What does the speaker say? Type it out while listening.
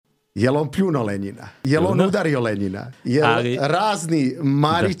Je li on pljuno Lenjina? Je li on udario Lenjina? Je li razni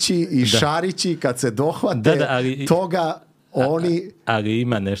Marići i Šarići kad se dohvate toga oni... Ali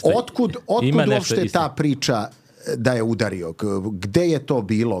ima nešto... Otkud uopšte ta priča da je udario? Gde je to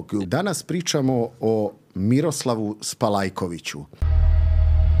bilo? Danas pričamo o Miroslavu Spalajkoviću.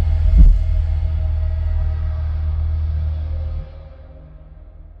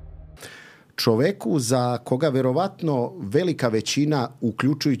 Čoveku za koga verovatno velika većina,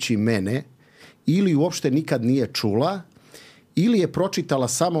 uključujući mene, ili uopšte nikad nije čula, ili je pročitala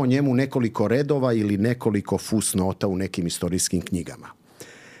samo o njemu nekoliko redova ili nekoliko fusnota u nekim istorijskim knjigama.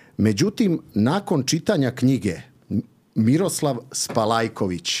 Međutim, nakon čitanja knjige Miroslav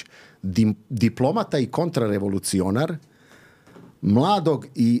Spalajković, diplomata i kontrarevolucionar, mladog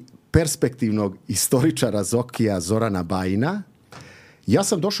i perspektivnog istoričara Zokija Zorana Bajina, ja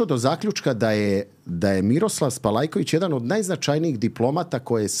sam došao do zaključka da je Miroslav Spalajković jedan od najznačajnijih diplomata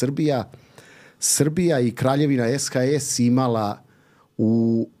koje je Srbija i Kraljevina SHS imala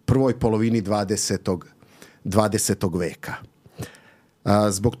u prvoj polovini 20. veka.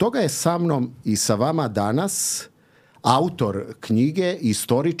 Zbog toga je sa mnom i sa vama danas autor knjige,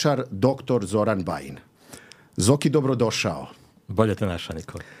 istoričar, doktor Zoran Bajin. Zoki, dobrodošao. Bolje te našao,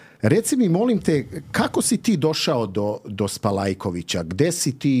 Nikola. Reci mi, molim te, kako si ti došao do Spalajkovića? Gde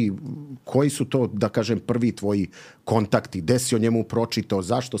si ti, koji su to, da kažem, prvi tvoji kontakti? Gde si o njemu pročitao?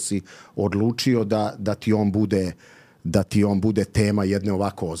 Zašto si odlučio da ti on bude tema jedne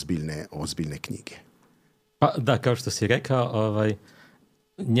ovako ozbiljne knjige? Pa da, kao što si rekao,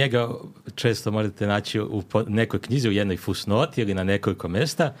 njega često možete naći u nekoj knjizi, u jednoj fusnoti ili na nekoliko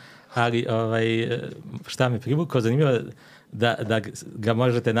mesta, ali šta me privukao, zanimljivo da ga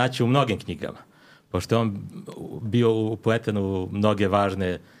možete naći u mnogim knjigama, pošto je on bio upleten u mnoge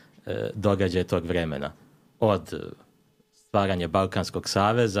važne događaje tog vremena. Od stvaranja Balkanskog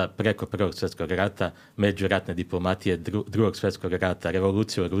saveza, preko Prvog svjetskog rata, međuratne diplomatije, Drugog svjetskog rata,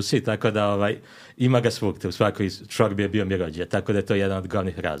 revolucije u Rusiji, tako da ima ga svugde, u svakoj čorbi je bio Mirođe, tako da je to jedan od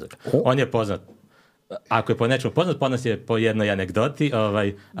glavnih razloga. On je poznat, ako je po nečemu poznat je po jednoj anegdoti,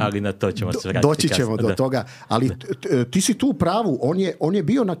 ali na to ćemo se vratiti. Doći ćemo do toga, ali ti si tu u pravu, on je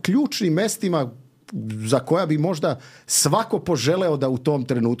bio na ključnim mestima za koja bi možda svako poželeo da u tom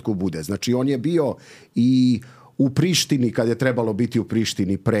trenutku bude. Znači, on je bio i u Prištini, kad je trebalo biti u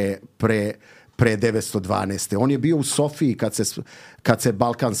Prištini pre 912. On je bio u Sofiji kad se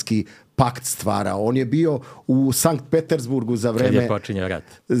Balkanski pakt stvara. On je bio u Sankt Petersburgu za vreme...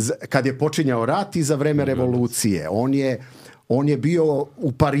 Kad je počinjao rat i za vreme revolucije. On je bio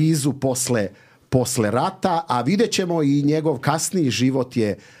u Parizu posle rata, a vidjet ćemo i njegov kasniji život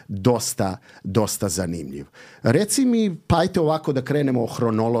je dosta zanimljiv. Reci mi, pa ajte ovako da krenemo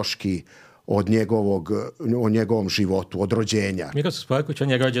hronološki o njegovom životu, od rođenja. Miroslav Spalajković, on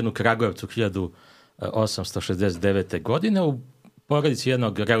je rođen u Kragujevcu 1869. godine u porodici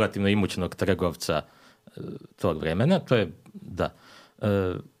jednog relativno imućnog trgovca tog vremena, to je,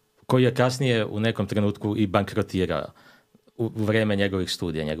 koji je kasnije u nekom trenutku i bankrotirao. U vreme njegovih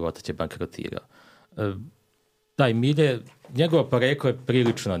studija, njegov otac je bankrotirao. Taj Mire, njegovo poreklo je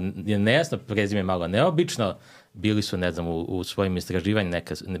prilično nejasno, prezime malo neobično, bili su, ne znam, u svojim istraživanjima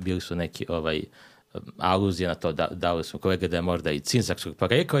bili su neki aluzije na to, dali smo kolega da je možda i cinskog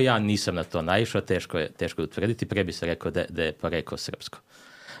porekla, ja nisam na to naišao, teško je utvrditi, pre bi se rekao da je poreklo srpsko.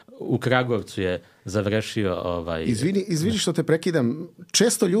 U Kragujevcu je završio... Izvini što te prekidam,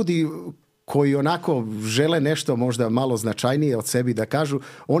 često ljudi koji onako žele nešto možda malo značajnije od sebi da kažu,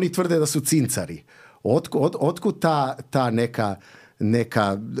 oni tvrde da su cincari. Otkud ta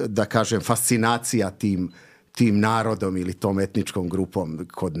neka, da kažem, fascinacija tim narodom ili tom etničkom grupom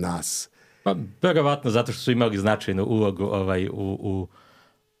kod nas? Pa, verovatno zato što su imali značajnu ulogu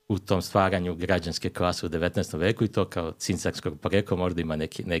u tom stvaranju građanske klase u 19. veku i to kao cincarskog porekla možda ima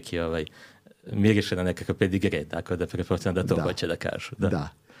neki miriše na nekakav pedigre, tako da pretpostavljam da to hoće da kažu. Da.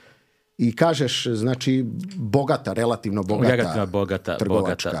 I kažeš, znači, relativno bogata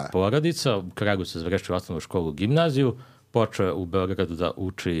porodica. U Kragujevcu završio osnovnu školu, gimnaziju, počeo je u Beogradu da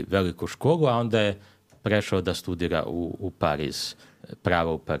uči veliku školu, a onda je prešao da studira u Pariz,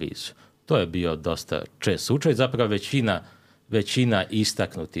 pravo u Parizu. To je bio dosta čest slučaj. Zapravo većina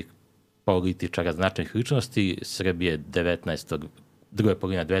istaknutih političara, značajnih ličnosti Srbije druge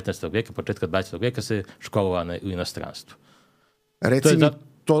polovine 19. veka, početka 20. veka se školovao u inostranstvu. Reci mi,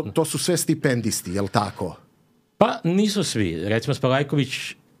 to su sve stipendisti, je li tako? Pa nisu svi. Recimo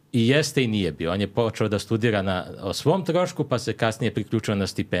Spalajković i jeste i nije bio. On je počeo da studira o svom trošku, pa se kasnije priključio na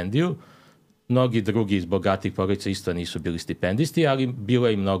stipendiju. Mnogi drugi iz bogatih porodica isto nisu bili stipendisti, ali bilo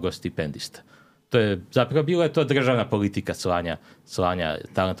je i mnogo stipendista. to je zapravo bilo je to državna politika slanja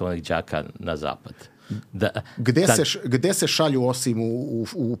talentovanih đaka na zapad. Gde se šalju osim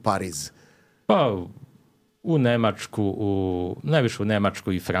u Pariz? Pa u Nemačku, najviše u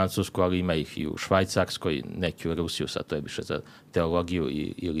Nemačku i Francusku, ali ima ih i u Švajcarskoj, neki u Rusiju, sad to je više za teologiju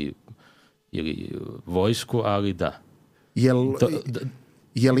ili vojsku, ali da.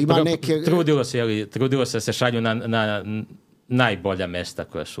 Jel ima neke... Trudilo se da se šalju na najbolja mesta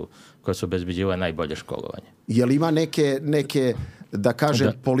koja su obezbeđivala najbolje školovanje. Jel ima neke da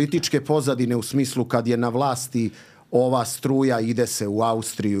kažem, političke pozadine u smislu kad je na vlasti ova struja ide se u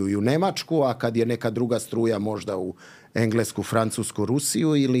Austriju i u Nemačku, a kad je neka druga struja možda u Englesku, Francusku,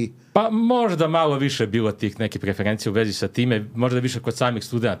 Rusiju ili... Pa možda malo više bilo tih nekih preferencija u vezi sa time, možda više kod samih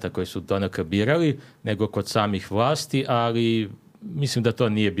studenta koji su donekle birali, nego kod samih vlasti, ali mislim da to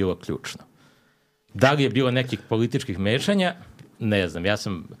nije bilo ključno. Da li je bilo nekih političkih mešanja? Ne znam,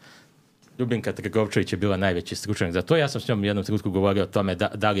 Ljubinka Trgovčević je bila najveći stručnjak za to, ja sam s njom u jednom trenutku govorio o tome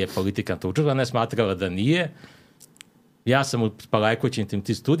da li je politika to učila, ne smatrala da nije. Ja sam u Spalajkovićim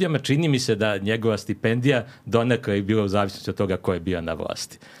tim studijama, čini mi se da njegova stipendija donekle je bila u zavisnosti od toga ko je bio na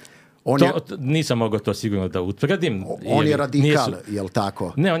vlasti. Nisam mogao to sigurno da utvrdim. On je radikal, je li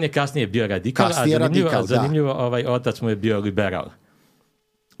tako? Ne, on je kasnije bio radikal, zanimljivo otac mu je bio liberal.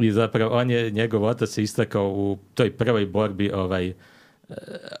 I zapravo njegov otac se istakao u toj prvoj borbi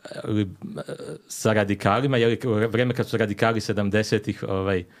sa radikalima, jer u vreme kad su radikali 70-ih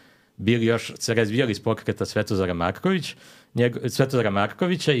bili još, se razvijali iz pokreta Svetozara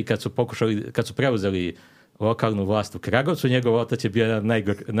Markovića i kad su preuzeli lokalnu vlast u Kragovcu, njegov otac je bio jedan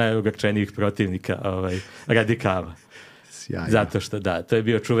od najogorčenijih protivnika radikala. Sjajno. Zato što, to je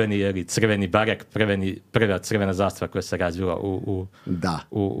bio čuveni crveni barjak, prva crvena zastava koja se razvila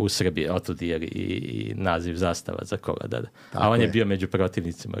u Srbiji, otud i naziv zastava za kola. Da. A on je bio među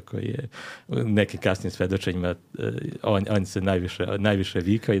protivnicima koji je u nekim kasnim svedočenjima, on se najviše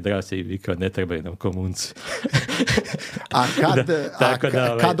vikao i drao se i vikao, ne trebaju nam komunci. A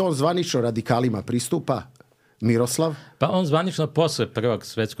kad on zvanično radikalima pristupa? Miroslav? Pa on zvanično posle Prvog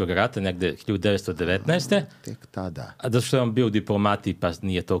svetskog rata, negde 1919. Tek tada. A zato što je on bio u diplomati, pa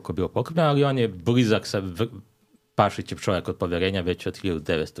nije toliko bio pokretan, ali on je blizak sa Pašićem, čovjek od poverenja, već od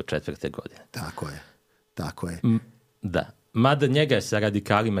 1904. godine. Tako je. Da. Mada njega je sa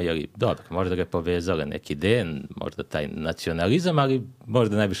radikalima, dobro, možda ga je povezale neki ideje, možda taj nacionalizam, ali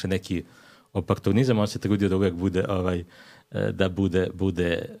možda najviše neki oportunizam, on se trudio da uvijek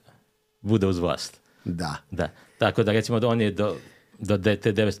bude uz vlast. Da. Tako da recimo da on je do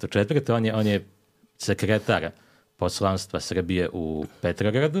te 1904. On je sekretar poslanstva Srbije u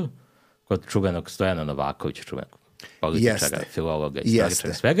Petrogradu kod čuvenog Stojana Novakovića, čuvenog političara, filologa,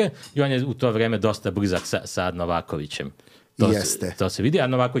 istoričara, svega. I on je u to vreme dosta blizak sa Novakovićem. To se vidi, a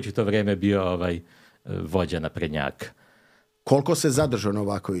Novaković u to vreme bio vođa naprednjaka. Koliko se zadržao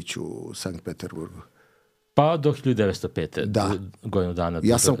Novaković u Sankt Peterburgu? Pa do 1905. Godinu dana.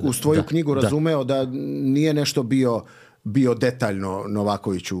 Ja sam uz tvoju knjigu razumeo da nije nešto bio detaljno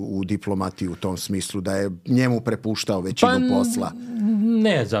Novakoviću u diplomati u tom smislu, da je njemu prepuštao većinu posla.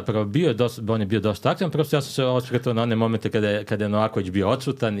 Ne, zapravo on je bio dosta aktivan, prosto ja sam se osvrtao na one momente kada je Novaković bio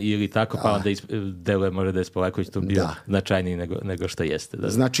odsutan ili tako, pa onda deluje možda da je Spalajković tu bio značajniji nego što jeste. Da.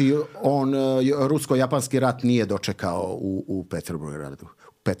 Znači, rusko-japanski rat nije dočekao u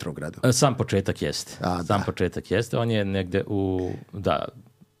Petrogradu. Sam početak jeste. On je negde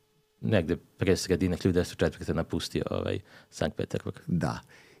negde pre sredine 1904. napustio Sankt Peterburg. Da.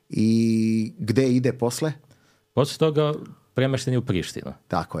 I gde ide posle? Posle toga premešten je u Prištinu.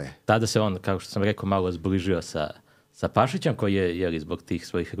 Tako je. Tada se on, kao što sam rekao, malo zbližio sa Pašićem, koji je zbog tih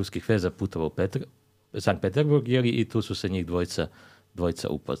svojih ruskih veza putovao u Sankt Peterburg, i tu su se njih dvojica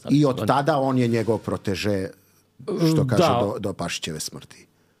upoznali. I od tada on je njegov proteže, što kaže, do Pašićeve smrti.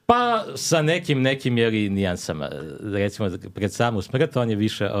 Pa sa nekim nijansama. Recimo, pred samu smrt on je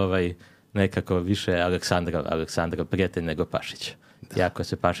više nekako više Aleksandrov prijatelj nego Pašić. Jako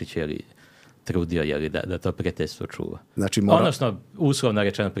se Pašić trudio da to prijateljstvo čuva. Znači, odnosno, uslovno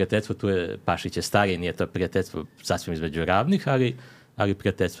rečeno prijateljstvo, tu je Pašić je stariji, nije to prijateljstvo sasvim između ravnih, ali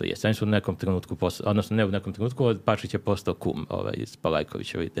prijateljstvo je. Oni su u nekom trenutku, odnosno ne u nekom trenutku, Pašić je postao kum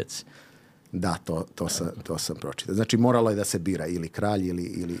Spalajkovićevi deci. Da, to sam pročitao. Znači, moralo je da se bira ili kralj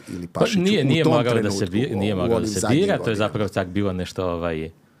ili Pašić u tom trenutku. Nije moralo da se bira, to je zapravo tak bilo nešto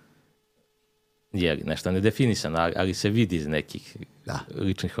nešto nedefinisano, ali se vidi iz nekih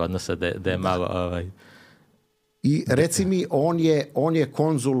ličnih odnosa da je malo... I reci mi, on je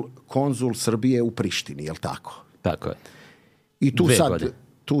konzul Srbije u Prištini, je li tako? Tako je. I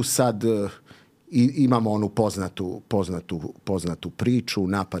tu sad imamo onu poznatu priču,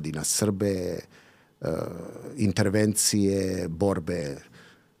 napadi na Srbe, intervencije, borbe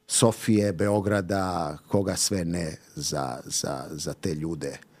Sofije, Beograda, koga sve ne za te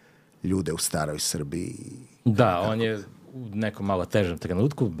ljude u staroj Srbiji. Da, on je u nekom malo težem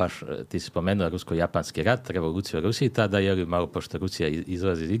trenutku, baš ti si spomenuo rusko-japanski rat, revoluciju u Rusiji, tada je malo, pošto Rusija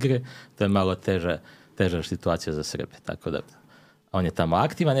izlazi iz igre, to je malo teža situacija za Srbe. Tako da on je tamo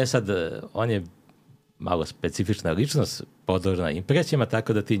aktivan, sad on je malo specifična ličnost, podložna impresijama,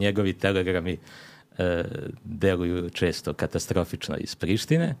 tako da ti njegovi telegrami deluju često katastrofično iz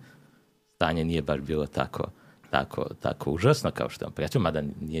Prištine. Stanje nije baš bilo tako užasno kao što je on pričao, mada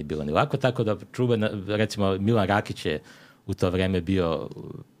nije bilo ni lako, tako da recimo Milan Rakić je u to vreme bio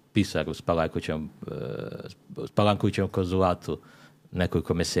pisar u Spalajkovićevom konzulatu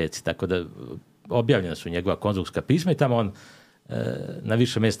nekoliko meseci, tako da objavljena su njegova konzulska pisma i tamo on na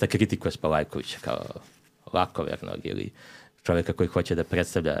više mjesta kritikuje Spalajkovića kao lakovernog ili čovjeka koji hoće da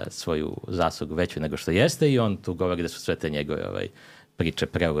predstavlja svoju zaslugu veću nego što jeste i on tu govori da su sve te njegove priče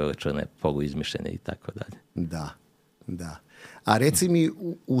preuveličane, poluizmišljene i tako dalje. Da. A reci mi,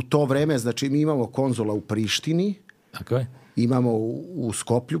 u to vreme, znači mi imamo konzula u Prištini, tako je. Imamo u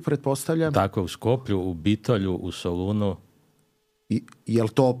Skoplju, pretpostavljam. Tako, u Skoplju, u Bitolju, u Solunu. Je li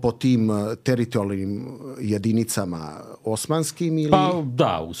to po tim teritorijalnim jedinicama osmanskim ili... Pa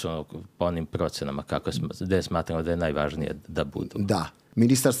da, po onim procenama gde smatramo da je najvažnije da budu. Da.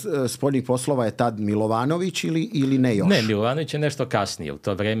 Ministar spoljnih poslova je tad Milovanović ili ne još? Ne, Milovanović je nešto kasnije. U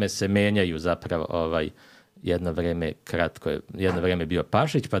to vreme se menjaju zapravo jedno vreme bio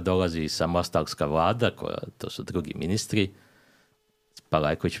Pašić, pa dolazi samostalska vlada, to su drugi ministri.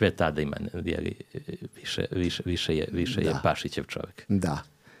 Spalajković već tada ima više je Pašićev čovjek. Da.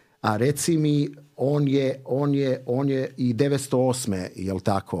 A reci mi, on je i 908. je li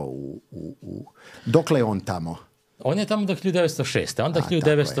tako? Dokle je on tamo? On je tamo do 1906. Onda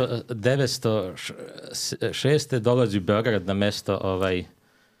 1906. dolazi u Beograd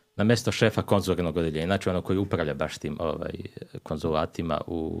na mesto šefa konzularnog odeljenja. Znači ono koji upravlja baš tim konzulatima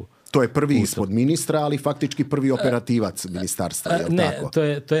u... To je prvi ispod ministra, ali faktički prvi operativac ministarstva, je li tako?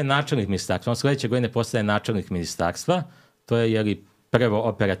 To je načelnik ministarstva. On sledeće godine postaje načelnik ministarstva. To je prvo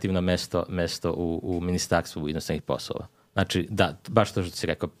operativno mesto u ministarstvu inostranih poslova. Znači, da, baš to što si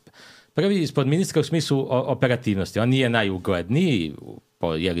rekao. Prvi ispod ministra u smislu operativnosti. On nije najugledniji,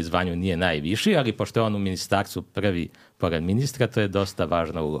 po zvanju nije najviši, ali pošto je on u ministarstvu prvi pored ministra, to je dosta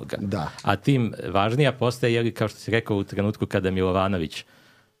važna uloga. Da. A tim važnija postaje, kao što si rekao, u trenutku kada Milovanović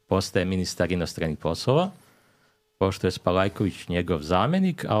postaje ministar inostranih poslova, pošto je Spalajković njegov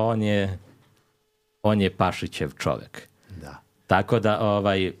zamenik, a on je Pašićev čovjek. Da. Tako da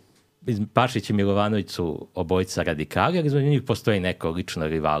Pašić i Milovanović su obojica radikali, ali između njih postoji neko lično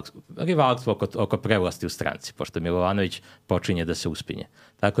rivalstvo oko prevlasti u stranci, pošto Milovanović počinje da se uspinje.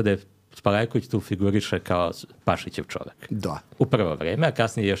 Tako da je Spalajković tu figuriše kao Pašićev čovjek. Da. U prvo vreme, a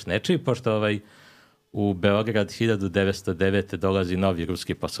kasnije još nečiji, pošto u Beograd 1909. dolazi novi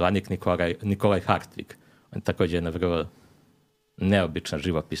ruski poslanik Nikola Šipka. On je također jedna vrlo neobična,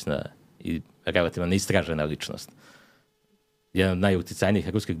 živopisna i relativno neistražena ličnost. Jedan od najuticajnijih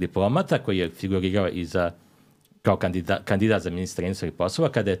ruskih diplomata koji je figurirao kao kandidat za ministra inostranih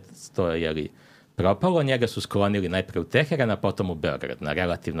poslova, kada je to propalo, njega su sklonili najprije u Teheran, a potom u Beograd, na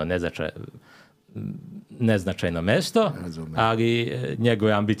relativno neznačajno mesto, ali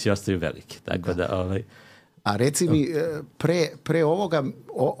njegove ambicije ostaju velike. Tako da A reci mi, pre ovoga,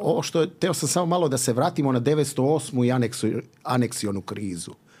 ovo što teo sam samo malo da se vratimo na 908. i aneksionu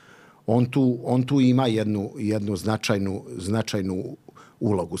krizu. On tu ima jednu značajnu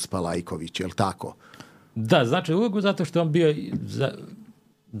ulogu Spalajković, je li tako? Da, značajnu ulogu zato što on bio,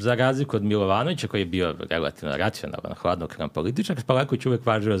 za razliku od Milovanovića, koji je bio relativno racionalan, hladnokrvan političar, Spalajković uvek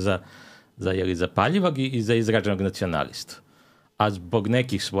važio za zapaljivog i za izraženog nacionalistu. A zbog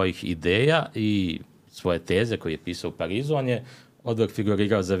nekih svojih ideja i svoje teze koje je pisao u Parizu, on je odvek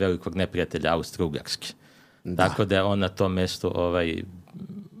figurirao za velikog neprijatelja Austro-Ugarske. Tako da je on na tom mestu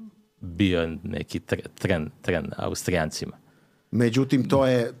bio neki tren Austrijancima. Međutim,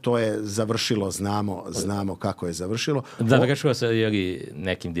 to je završilo, znamo kako je završilo. Završilo se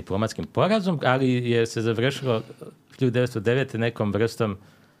nekim diplomatskim porazom, ali je se završilo 1909. nekom vrstom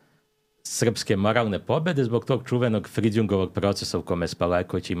srpske moralne pobede zbog tog čuvenog Fridjungovog procesa u kome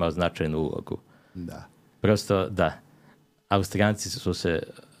Spalajković imao značajnu ulogu. Da. Prosto, da, Austrijanci su se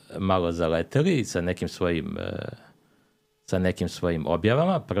malo zaleteli sa nekim svojim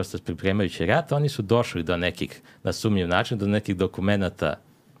objavama, prosto pripremajući rat, oni su došli do nekih, na sumnjiv način, do nekih dokumenata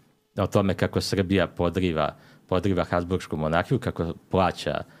o tome kako Srbija podriva Habsburgsku monarhiju, kako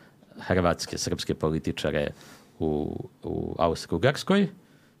plaća hrvatske, srpske političare u Austro-Ugarskoj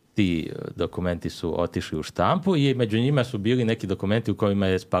ti dokumenti su otišli u štampu i među njima su bili neki dokumenti u kojima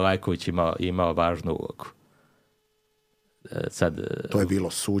je Spalajković imao važnu ulogu. To je bilo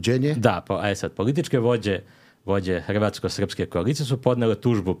suđenje? Da, sad političke vođe hrvatsko-srpske koalicije su podnele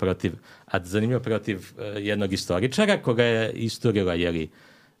tužbu protiv jednog istoričara koga je isturila,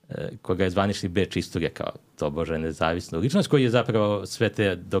 koga je zvanični Beč isturio kao tobože nezavisnu ličnost, koji je zapravo sve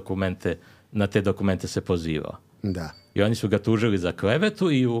te dokumente, na te dokumente se pozivao. Da. I oni su ga tužili za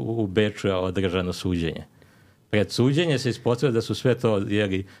klevetu i u Beču je održano suđenje. Pred suđenje se ispostavilo da su sve to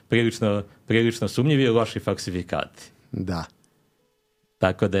prilično sumnjivi i loši falsifikati. Da.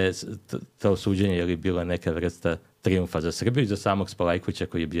 Tako da je to suđenje bilo neka vrsta trijumfa za Srbiju i za samog Spalajkovića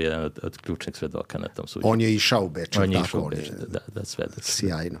koji je bio jedan od ključnih svedoka na tom suđenju. On je išao u Beč. Da, svedoči.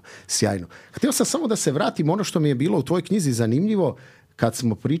 Sjajno. Htio sam samo da se vratim ono što mi je bilo u tvojoj knjizi zanimljivo kad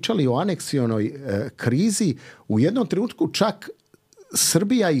smo pričali o aneksionoj krizi. U jednom trenutku čak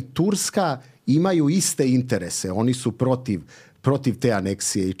Srbija i Turska imaju iste interese. Oni su protiv te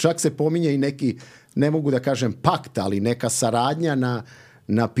aneksije i čak se pominje i neki, ne mogu da kažem pakt, ali neka saradnja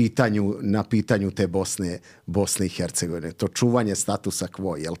na pitanju te Bosne i Hercegovine. To čuvanje statusa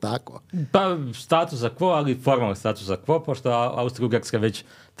quo, je li tako? Pa statusa quo, ali formalno statusa quo, pošto Austro-Ugarska već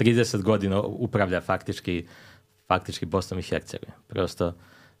 30 godina upravlja faktički Bosnom i Hercegovinom. Prosto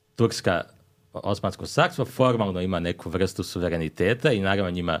Turska, Osmansko carstvo formalno ima neku vrstu suvereniteta i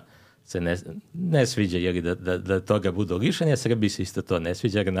naravno njima se ne sviđa da toga budu lišeni, a Srbiji se isto to ne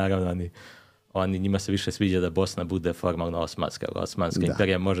sviđa, jer naravno njima se više sviđa da Bosna bude formalno osmanska. Osmanska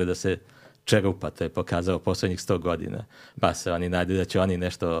imperija može da se čerupa, to je pokazao posljednjih 100 godina. Pa se oni nadaju da će oni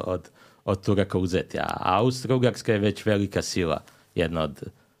nešto od Turaka uzeti. A Austro-Ugarska je već velika sila, jedna od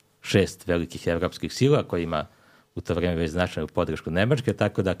 6 velikih evropskih sila koja ima u to vrijeme već značajnu podršku Nemačke,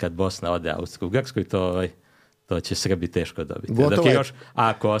 tako da kad Bosna ode Austro-Ugarskoj, to će Srbi teško dobiti. A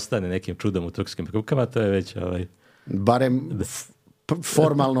ako ostane nekim čudom u turskim rukama, to je već... Barem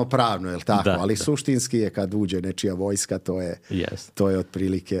formalno pravno, je li tako? Ali suštinski je kad uđe nečija vojska, to je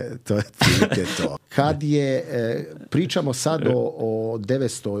otprilike to. Kad je, pričamo sad o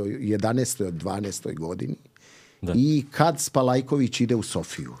 911. od 12. godini i kad Spalajković ide u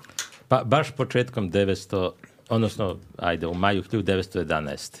Sofiju? Pa baš početkom u maju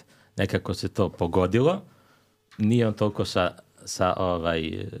 1911. Nekako se to pogodilo. Nije on toliko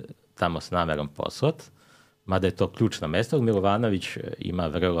tamo s namerom poslat, mada je to ključno mjesto. Milovanović ima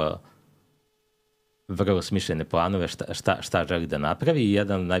vrlo smišljene planove šta želi da napravi i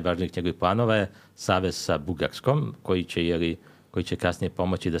jedan od najvažnijih njegovih planova je savez sa Bugarskom koji će kasnije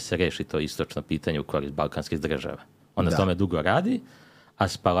pomoći da se reši to istočno pitanje u korist balkanskih država. On na tome dugo radi, a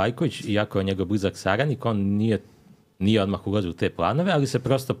Spalajković, iako je njegov blizak saradnik, on nije odmah ulazio u te planove, ali se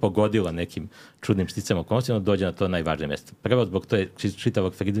prosto pogodilo nekim čudnim sticam okolnostima da dođe na to najvažnije mjesto. Prvo, zbog to je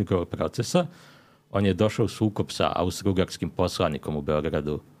čitavog Friedrichovog procesa, on je došao u sukob sa austro-ugarskim poslanikom u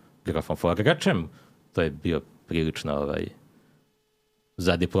Beogradu, grofom Forgračem. To je bio prilično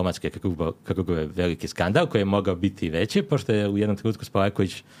za diplomatske krugove veliki skandal koji je mogao biti i veći, pošto je u jednom trenutku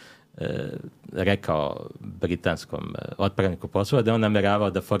Spalajković rekao britanskom otpravniku poslova da on nameravao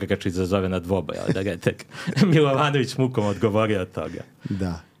da Forgrač izazove na dvoboj, ali da ga je tek Milovanović mukom odgovorio od toga.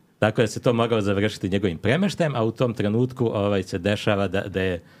 Da. Tako da se to moglo završiti njegovim premeštajem, a u tom trenutku se dešava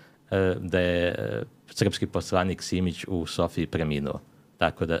da je srpski poslanik Simić u Sofiji preminuo.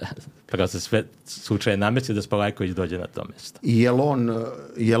 Tako da prosto sve slučaje namestio da Spalajković dođe na to mjesto. I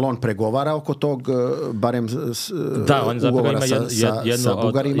je on pregovara oko tog, barem on zapravo ima sa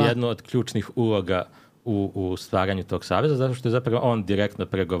Bugarima? jednu od ključnih uloga u stvaranju tog saveza, zato što je zapravo on direktno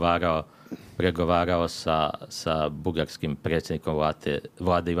pregovarao sa bugarskim predsjednikom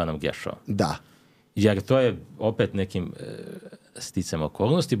vlade Ivanom Gešom. Da. Jer to je opet nekim sticam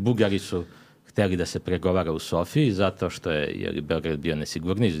okolnosti. Bugari su htjeli da se pregovara u Sofiji zato što je Beograd bio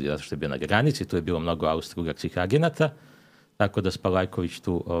nesigurniji, zato što je bio na granici, tu je bilo mnogo austro-ugarskih agenata, tako da Spalajković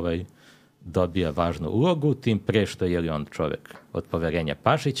tu dobija važnu ulogu, tim pre što je on čovjek od poverenja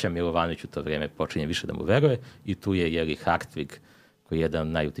Pašića, Milovanović u to vrijeme počinje više da mu veruje i tu je Hartvig koji je jedan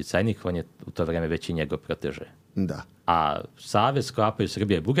od najuticajnijih, on je u to vrijeme već i njegov proteže. Da. A savez sklapaju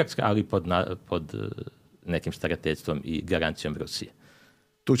Srbija i Bugarska, ali pod nekim starateljstvom i garancijom Rusije.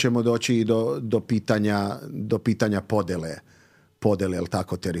 Tu ćemo doći i do pitanja podele, jel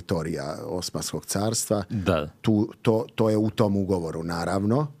tako, teritorija Osmanskog carstva. Da. To je u tom ugovoru,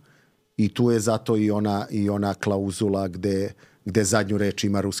 naravno. I tu je zato i ona klauzula gde zadnju reč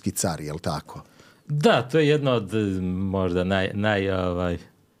ima ruski car, jel tako? Da, to je jedno od možda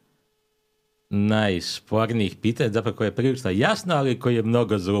najspornijih pitanja, zapravo koje je prilično jasno, ali koje je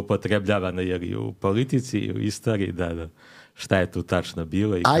mnogo zloupotrebljavano jer i u politici i u istoriji, da, šta je tu tačno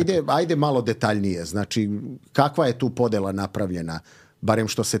bilo. I ajde malo detaljnije, znači kakva je tu podela napravljena, barem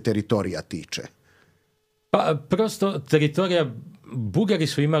što se teritorija tiče? Pa prosto teritorija, Bugari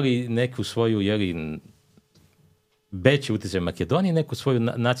su imali neku svoju, veći utjecaj u Makedoniji, neku svoju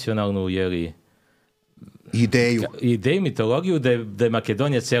nacionalnu, ideju, mitologiju da je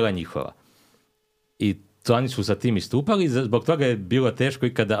Makedonija cijela njihova. I to oni su sa tim istupali, zbog toga je bilo teško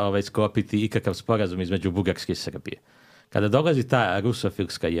ikada sklopiti ikakav sporazum između Bugarske i Srbije. Kada dolazi ta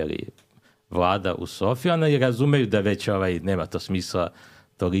rusofilska vlada u Sofiju, oni razumeju da već nema to smisla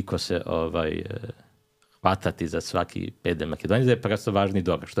toliko se hvatati za svaki pedalj Makedonije, da je prosto važni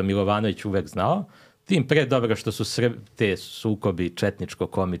dobro, što Milovanović uvek znao, tim pre dobro što su te sukobi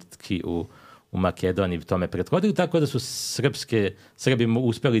četničko-komitski u Makedoniji tome prethodili, tako da su Srbi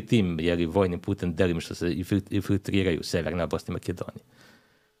uspjeli tim vojnim putem delimično se infiltriraju u severne oblasti Makedonije.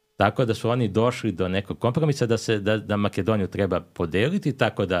 Tako da su oni došli do nekog kompromisa da Makedoniju treba podeliti,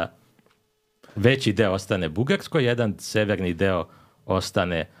 tako da veći deo ostane bugarsko, jedan severni deo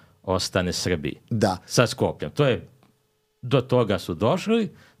ostane Srbiji. Da. Sa Skopljem. Do toga su došli,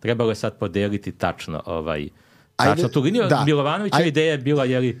 trebalo je sad podeliti tačno tu liniju. Milovanovićeva ideja je bila,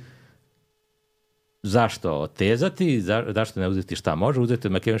 zašto otezati, zašto ne uzeti šta može, uzeti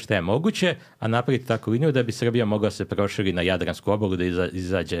od Makedonije šta je moguće, a napraviti takvu liniju da bi Srbija mogla se proširi na Jadransku obalu, da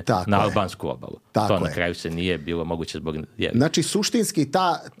izađe na Albansku obalu. To na kraju se nije bilo moguće zbog... Znači, suštinski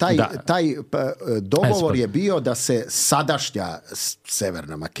taj dogovor je bio da se sadašnja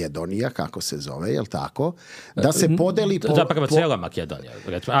Severna Makedonija, kako se zove, jel tako, da se podeli... Zapravo cijela Makedonija.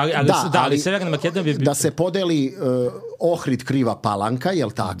 Ali Severna Makedonija bi... Da se podeli Ohrid, Kriva Palanka,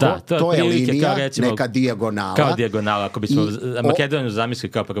 jel tako? To je linija, neka dijagonala. Kao dijagonala, ako bismo Makedoniju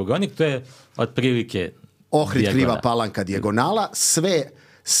zamislili kao pravogonik, to je otprilike Ohrid, Kriva Palanka, dijagonala.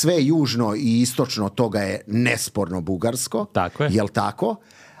 Sve južno i istočno toga je nesporno bugarsko. Tako je. Jel tako?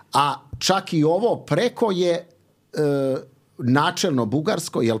 A čak i ovo preko je načelno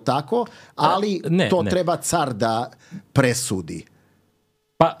bugarsko, jel tako? Ali to treba car da presudi.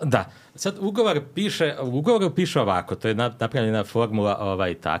 Pa da. Sad u ugovoru piše ovako, to je napravljena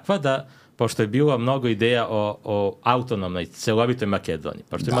formula takva da pošto je bilo mnogo ideja o autonomnoj, celovitoj Makedoniji.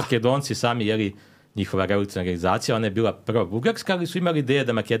 Pošto Makedonci sami, njihova revolucionarna organizacija, ona je bila pro-bugarska, ali su imali ideje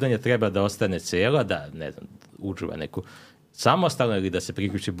da Makedonija treba da ostane cijela, da, ne znam, uživa neku samostalno ili da se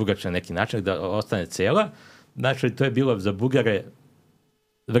priključi Bugarska na neki način, da ostane cijela. Znači, to je bilo za Bugare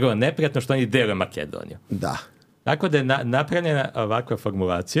vrlo neprijatno što oni dele Makedoniju. Da. Tako da je napravljena ovakva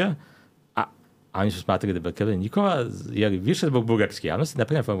formulacija, a oni su smatrali da je Makedonija njihova, više zbog bugarske javnosti,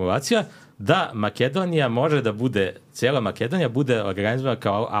 napravljena formulacija da Makedonija može da bude, cijela Makedonija bude organizovana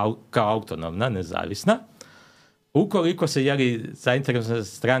kao autonomna, nezavisna, ukoliko se, zainteresovane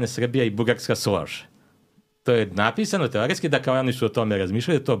strane Srbija i Bugarska slože. To je napisano teoretski da kao oni su o tome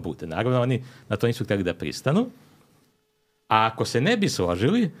razmišljali da to bude. Naravno, oni na to nisu htjeli da pristanu. A ako se ne bi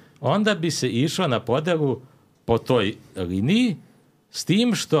složili, onda bi se išlo na podelu po toj liniji, s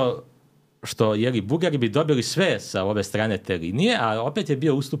tim što Bugari bi dobili sve sa ove strane te linije, a opet je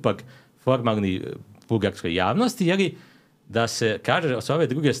bio ustupak formalni bugarskoj javnosti, da se kaže sa ove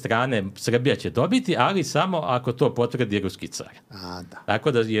druge strane Srbija će dobiti, ali samo ako to potvrdi ruski car.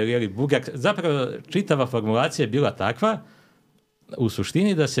 Tako da zapravo čitava formulacija je bila takva u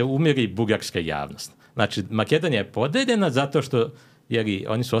suštini da se umiri bugarska javnost. Znači, Makedonija je podeljena zato što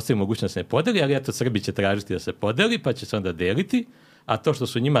oni su ostavili mogućnost da se ne podeli, ali Srbi će tražiti da se podeli, pa će se onda deliti, a to što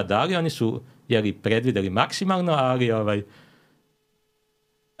su njima dali, oni su predvideli maksimalno,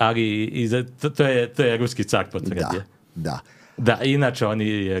 to je ruski car potvrdio. Da, inače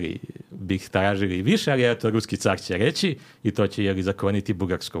oni bi ih tražili više, ali ruski car će reći i to će zakoniti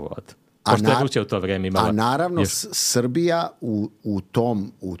bugarsku vladu. Pošto je Rusija u to vreme imala... A naravno, Srbija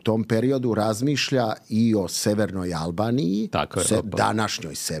u tom periodu razmišlja i o Severnoj Albaniji,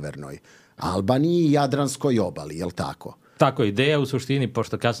 današnjoj Severnoj Albaniji i Jadranskoj obali, je li tako? Tako, ideja u suštini,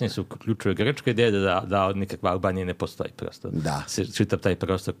 pošto kasnije se uključuje Grčka, ideja da nikakva Albanija ne postoji prosto. Da. Se čitav taj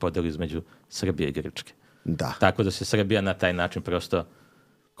prostor podeli između Srbije i Grčke. Da. Tako da se Srbija na taj način prosto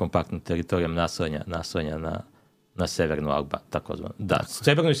kompaktnom teritorijom naslanja na severnu Albaniju, takozvano. Da,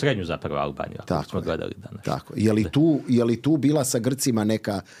 severnu i srednju zapravo Albaniju, ako smo gledali danas. Tako. Je li tu bila sa Grcima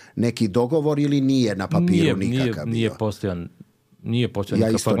neki dogovor ili nije na papiru nikakav bio? Nije postojao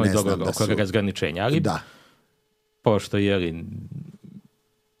nikakav formalni dogovor oko razgraničenja, ali pošto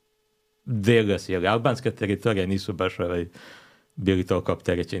dela se, albanska teritorija nisu baš bili toliko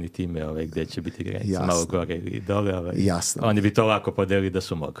opterećeni time gdje će biti granica, malo gore ili dole. Jasno. Oni bi to lako podelili da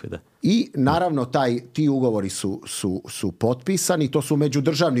su mogli. Da. I naravno ti ugovori su potpisani, to su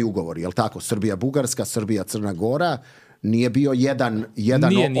međudržavni ugovori, jel tako? Srbija-Bugarska, Srbija-Crna Gora, nije bio jedan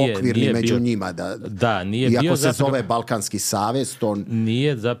okvirni među njima. Nije iako bio se zove Balkanski savez, to...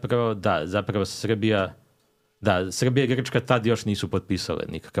 Nije zapravo Srbija i Grčka tad još nisu potpisale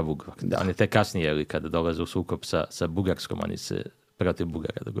nikakav ugovor. Oni te kasnije, kada dolaze u sukob sa Bugarskom, oni se protiv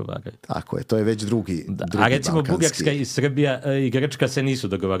Bugara dogovaraju. Tako je, to je već drugi A recimo balkanski. Bugarska i Srbija i Grčka se nisu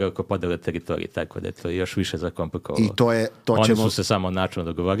dogovarali oko podele teritorije, tako da je to još više zakomplikovalo. I Oni su se samo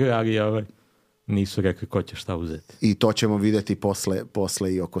načelno dogovarali, ali nisu rekli ko će šta uzeti. I to ćemo vidjeti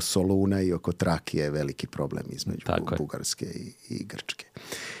posle i oko Soluna i oko Trakije, veliki problem između Bugarske i Grčke.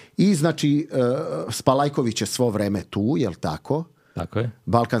 I znači Spalajković je svo vreme tu, jel tako? Tako je.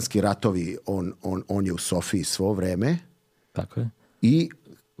 Balkanski ratovi, on je u Sofiji svo vreme. Tako je. I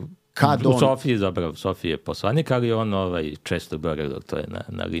kad u Sofiji, zapravo, Sofiji je poslanik, ali on često Beogradu, to je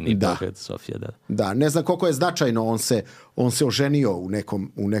na liniji Beograd-Sofija. Da, ne znam koliko je značajno, on se oženio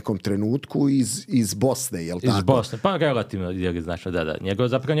u nekom trenutku iz Bosne, jel tako? Iz Bosne, pa relativno je značajno, da. Njegova...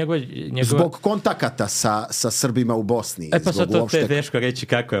 Zbog kontakata sa Srbima u Bosni. Pa sad to je teško reći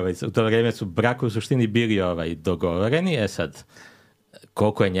kako je. U to vrijeme su brakovi u suštini bili dogovoreni, sad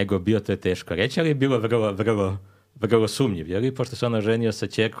koliko je njegov bio, to je teško reći, ali je bilo vrlo sumnjiv, jer pošto se on ženio sa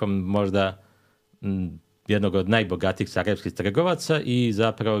ćerkom možda jednog od najbogatijih sarajevskih trgovaca i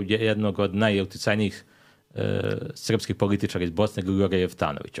zapravo jednog od najuticajnijih srpskih političara iz Bosne, Grigorija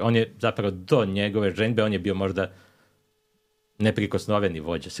Jeftanović. On je zapravo do njegove ženbe, on je bio možda neprikosnoveni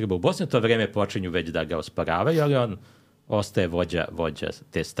vođa Srba u Bosni. U to vrijeme počinju već da ga osporavaju, ali on ostaje vođa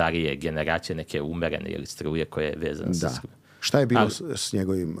te starije generacije, neke umerene ili struje koje je vezane sa Srbima. Šta je bilo s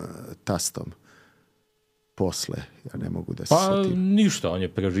njegovim tastom? Posle, ja ne mogu da se setim. Ništa, on je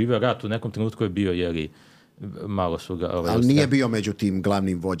preživio rat, u nekom trenutku je bio, malo su ga... Ali nije bio među tim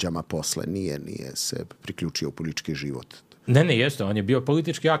glavnim vođama posle, nije se priključio u politički život. Ne, jeste, on je bio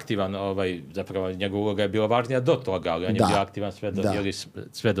politički aktivan, zapravo njegova uloga je bila važnija do toga, ali on je bio aktivan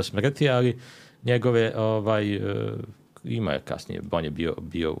sve do smrti, ali njegove, ima je kasnije, on je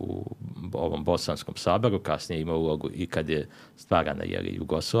bio u ovom Bosanskom saboru, kasnije imao ulogu i kad je stvarana,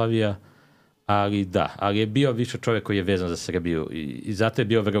 Jugoslavija, ali je bio više čovjek koji je vezan za Srbiju i zato je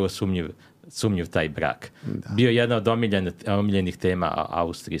bio vrlo sumnjiv taj brak. Bio je jedna od omiljenih tema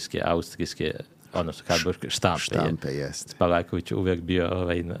austrijske odnosno Habsburške štampe jeste. Spalajković uvijek bio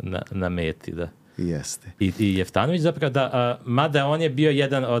na meti. Da. Jeste. I Jeftanović zapravo mada on je bio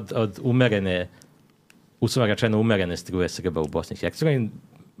jedan od umerene, uslovno rečeno umerene struje Srba u Bosni i Hercegovini,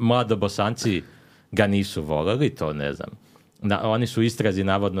 mlado Bosanci ga nisu voleli, to ne znam. Oni su istrazi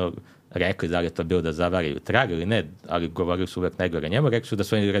navodno rekli da li je to bilo da zavaraju trag ili ne, ali govorili su uvijek najgore njemu, rekli su da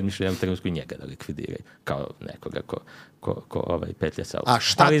su oni razmišljali jednom trenutku i njega da likvidiraju, kao nekoga ko petlja sa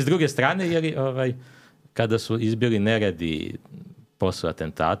ali s druge strane, kada su izbili neredi posle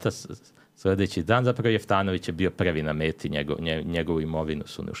atentata, sljedeći dan, zapravo Jeftanović je bio prvi na meti, njegovu imovinu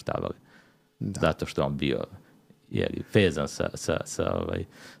su uništavali. Zato što on bio vezan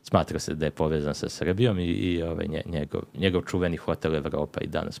smatra se da je povezan sa Srbijom i njegov čuveni hotel Evropa i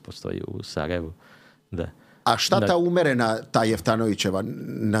danas postoji u Sarajevu. Da. A šta ta umerena, ta Jeftanovićeva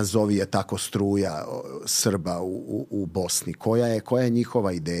nazovi je tako struja Srba u Bosni? Koja je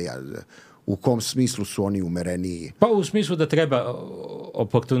njihova ideja? U kom smislu su oni umereniji? Pa u smislu da treba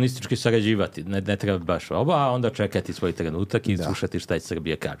oportunistički sarađivati. Ne treba baš ovo, a onda čekati svoj trenutak i slušati šta je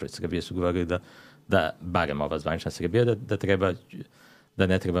Srbija kaže. Srbije su govorili da barem ova zvanična Srbija, da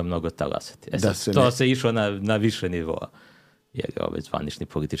ne treba mnogo talasati. To se išlo na više nivoa. Jer ovaj zvanični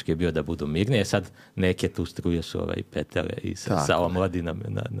politički je bio da budu mirni. Sad neke tu struje su petele i sa omladinom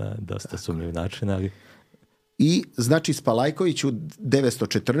na dosta sumnjiv način, ali... I znači Spalajković u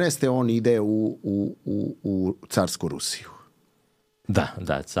 914. on ide u carsku Rusiju.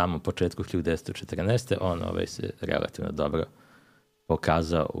 Da, samo početku 1914. on se relativno dobro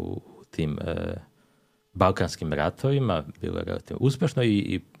pokazao u tim balkanskim ratovima, bilo je relativno uspješno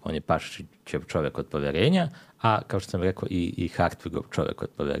i on je Pašićev čovjek od povjerenja, a kao što sam rekao i Hartvigov čovjek od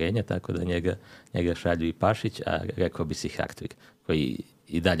povjerenja, tako da njega šalju i Pašić, a rekao bi si Hartvig, koji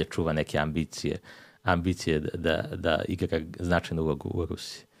i dalje čuva neke ambicije da igra značajnu ulogu u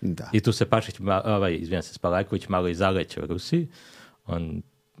Rusiji. Da. I tu se Pašić, Spalajković malo i zaleće u Rusiji, on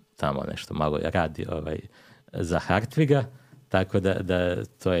tamo nešto malo radi za Hartviga, tako da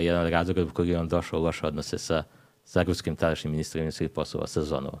to je jedan od razloga zbog kojeg je on došao u loše odnose sa ruskim tadašnjim ministrom inostranih poslova, sa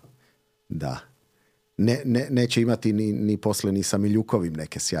Zonovom. Da. neće imati ni posle ni sa Miljukovim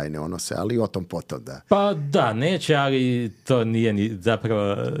neke sjajne odnose, ali o tom potom, da. Pa da, neće, ali to nije ni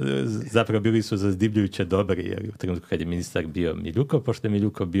zapravo bili su zadivljujuće dobri, jer u trenutku kad je ministar bio Miljukov, pošto je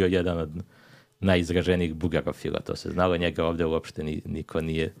Miljukov bio jedan od najizraženijih bugarofila, to se znalo, njega ovdje uopšte niko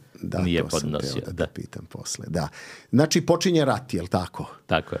nije podnosio. Da pitam posle, da. Znači, počinje rat, je li tako?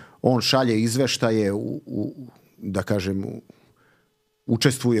 Tako je. On šalje izveštaje da kažem,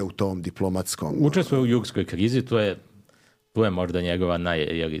 učestvuje u tom diplomatskom... Učestvuje u jugskoj krizi, to je možda njegova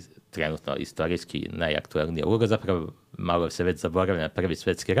trenutno istorijski najaktualnija uloga. Zapravo malo se već zaboravlja na Prvi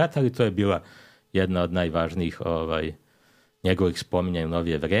svetski rat, ali to je bila jedna od najvažnijih njegovih spominja u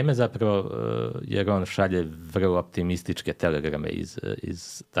novije vreme, zapravo, jer on šalje vrlo optimističke telegrame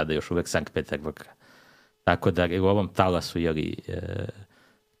iz tada još uvek Sankt Peterburga. Tako da u ovom talasu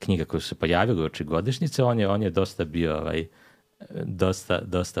knjiga koje su se pojavile uoči godišnjice, on je dosta bio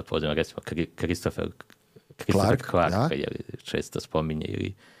dosta poznat, recimo Christopher Clark često spominje,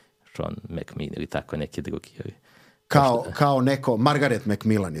 ili Sean McMillan ili tako neki drugi. Kao neko, Margaret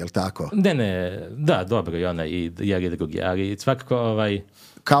Macmillan, je li tako? Ne, da, dobro, i ona i drugi, ali svakako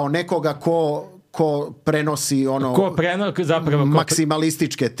kao nekoga ko prenosi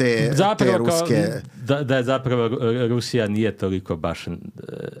maksimalističke te ruske... Da je zapravo Rusija nije toliko baš,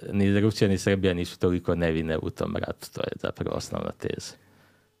 ni Rusija ni Srbija nisu toliko nevine u tom ratu, to je zapravo osnovna teza.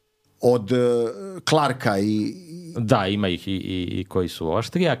 Od Clarka i... Da, ima ih i koji su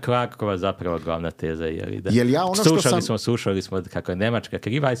oštri, a Clarkova zapravo glavna teza je... Slušali smo kako je Nemačka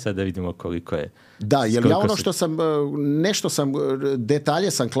kriva i sad da vidimo koliko je... Da, nešto sam,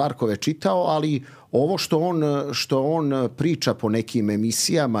 detalje sam Clarkove čitao, ali ovo što on priča po nekim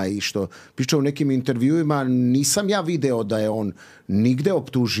emisijama i što priča u nekim intervjuima, nisam ja video da je on nigde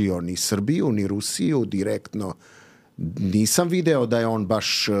optužio ni Srbiju, ni Rusiju direktno. Nisam video da je on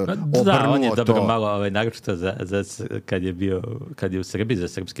baš obrnuo to. Da, on je dobro malo, naročito kad je u Srbiji za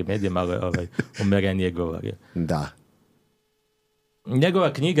srpske medije, malo umerenije govorio. Da.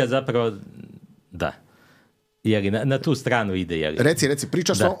 Njegova knjiga zapravo, da, na tu stranu ide. Reci,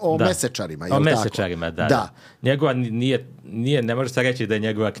 pričaš o mesečarima, je li tako? O mesečarima, da. Njegova ne može se reći da je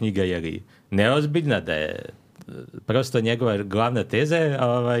njegova knjiga neozbiljna, da je prosto njegova glavna teza je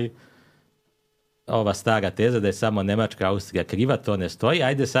ova stara teza da je samo Nemačka, Austrija kriva, to ne stoji.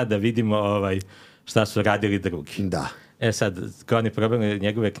 Ajde sad da vidimo šta su radili drugi. Da. Sad, glavni problem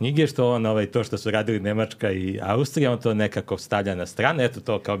njegove knjige je što on to što su radili Nemačka i Austrija, on to nekako stavlja na stranu. Eto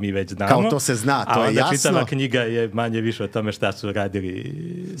to kao mi već znamo. Kao to se zna, to je jasno. A onda čitava knjiga je manje više o tome šta su radili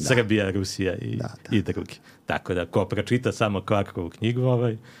Srbija, Rusija i drugi. Tako da, ko pročita samo Clarkovu knjigu,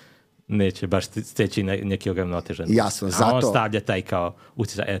 neće baš steći neki uravnotežen. Jasno, zato... A on stavlja taj kao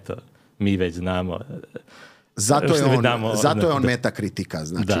utjecaj, eto, mi već znamo. Zato je on metakritika,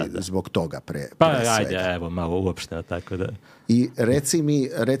 znači zbog toga pre svega. Ajde, evo, malo uopšteno, tako da. I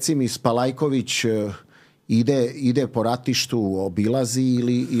reci mi Spalajković ide po ratištu, obilazi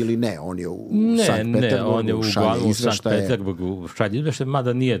ili ne? On je u Sankt Peterburgu, šalje izveštaje. U Sankt Peterburgu šalje izveštaje,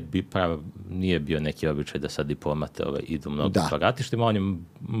 mada nije bio neki običaj da sad diplomate idu mnogo po ratištima. On je u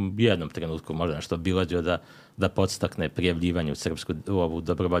jednom trenutku možda nešto obilazio da podstakne prijavljivanje u ovu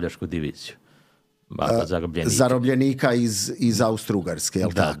dobrovoljačku diviziju. Zarobljenika iz Austro-Ugarske, je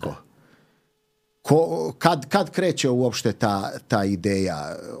li tako? Kad kreće uopšte ta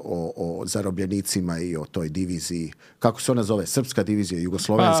ideja o zarobljenicima i o toj diviziji? Kako se ona zove? Srpska divizija,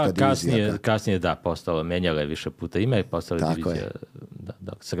 jugoslovenska divizija? Kasnije postalo, menjala je više puta ime i postala divizija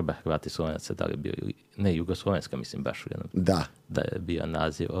Srba, Hrvati, Slovenaca, da li je bio, ne, jugoslovenska, mislim, baš u jednom. Da je bio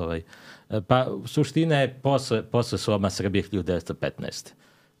naziv. Pa suština je posle sloma Srbije 1915.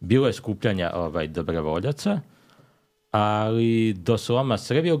 Bilo je skupljanja dobrovoljaca, ali do sloma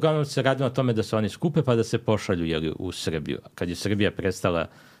Srbije uglavnom se radilo na tome da se oni skupe pa da se pošalju u Srbiju. Kad je Srbija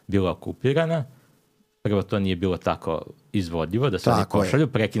bila okupirana, prvo to nije bilo tako izvodljivo da se oni pošalju,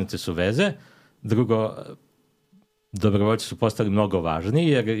 prekinute su veze. Drugo, dobrovoljci su postali mnogo važniji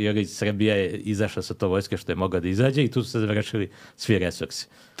jer Srbija je izašla sa to vojske što je mogla da izađe i tu su se završili svi resursi.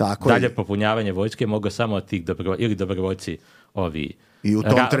 Dalje popunjavanje vojske je moglo samo od tih dobrovoljci ili dobrovoljci ovi. I u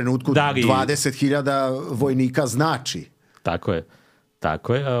tom trenutku 20.000 vojnika znači. Tako je.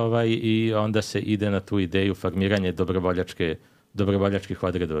 I onda se ide na tu ideju formiranje dobrovoljačkih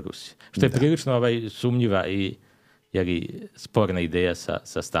odreda u Rusiji. Što je prilično sumnjiva i sporna ideja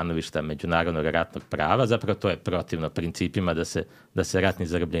sa stanovišta međunarodnog ratnog prava. Zapravo to je protivno principima da se ratni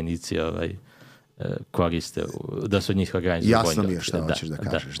zarobljenici koriste, da su njih organizuju vojni. Jasno mi je što hoćeš da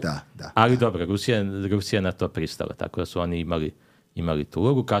kažeš, da. Ali dobro, Rusija na to pristala, tako da su oni imali tu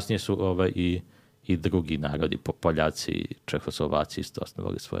ulogu. Kasnije su i drugi narodi, Poljaci, Čehoslovaci isto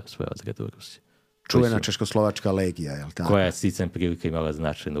osnovali svoje odrede u Rusiji. Čuvena Češkoslovačka legija, je li tako? Koja je sticajem prilike imala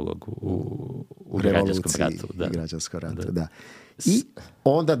značajnu ulogu u građanskom ratu. Da. Građanskom ratu, da. I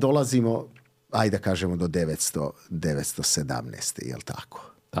onda dolazimo, ajde da kažemo, do 917. Je li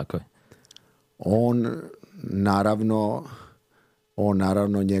tako? Tako je. On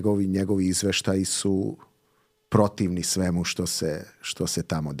naravno njegovi izveštaji su protivni svemu što se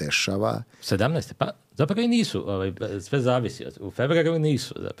tamo dešava. 17. Pa zapravo i nisu. Sve zavisi. U februaru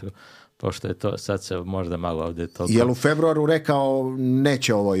nisu zapravo. Pošto je to, sad se možda malo ovdje toliko... Jel u februaru rekao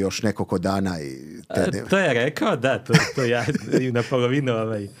neće ovo još nekoliko dana? To je rekao, da. To ja na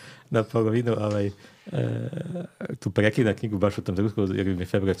polovinu tu prekida knjigu baš u tom trenutku, jer mi je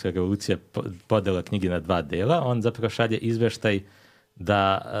februarska revolucija podela knjigi na 2 dela. On zapravo šalje izveštaj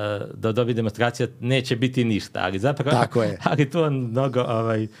da od ovih demonstracija neće biti ništa, ali zapravo ali to on mnogo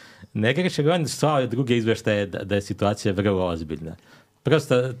ne greše, on slao druge izveštaje da je situacija vrlo ozbiljna.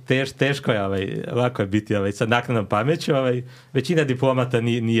 Prosto teško je, lako je biti sa naknadnom pameću, većina diplomata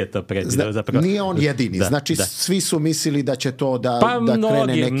nije to predvidjela. Nije on jedini, svi su mislili da će to da krene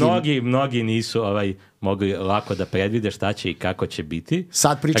nekim... Mnogi nisu mogli lako da predvide šta će i kako će biti.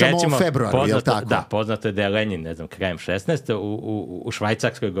 Sad pričamo o februaru, je li tako? Da, poznato je da je Lenin, krajem 16. u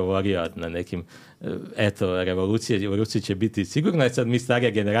Švajcarskoj govorio na nekim, revolucija će biti sigurno, sad mi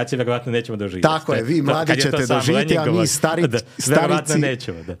starija generacija verovatno nećemo doživjeti. Tako je, vi mladi ćete doživjeti, a mi starici... Verovatno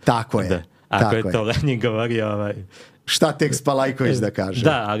nećemo, da. Tako je. Da. Ako je to Lenin govorio... Šta tek Spalajković da kaže?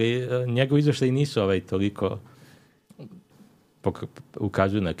 Da, ali njegovi izveštaji nisu toliko...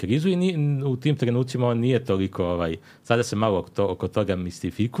 ukazuju na krizu i u tim trenucima on nije toliko sada se malo oko toga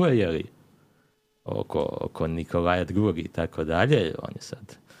mistifikuje, jer oko Nikolaja II i tako dalje, on je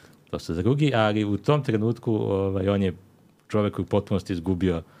sad dosta drugi, ali u tom trenutku on je čovjek koji u potpunosti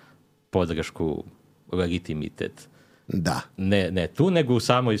izgubio podršku, legitimitet. Da. Ne tu, nego u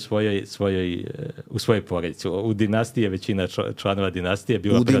samoj svojoj porodici. U dinastiji je većina članova dinastije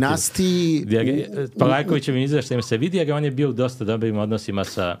bila protiv. U dinastiji... Spalajkovićem izveštajem se vidi, jer on je bio u dosta dobrim odnosima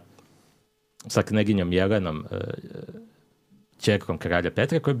sa kneginjom Jelenom, ćerkom kralja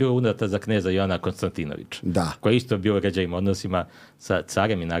Petra, koja je bila udata za kneza Jona Konstantinovića. Da. Koja je isto bio u uređajim odnosima sa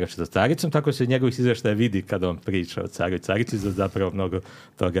carem i naročito caricom, tako se njegovih izveštaja vidi kada on priča o caru i carici, da zapravo mnogo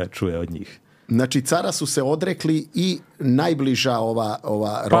toga čuje od njih. Znači, cara su se odrekli i najbliža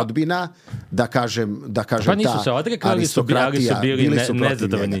ova rodbina, da kažem pa nisu se odrekli, ali su bili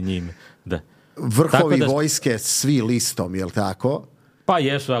nezadovoljni njime. Da. Vrhovi vojske svi listom, je li tako? Pa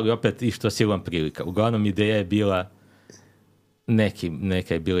jesu, ali opet išto silom prilika. Uglavnom ideja je bila,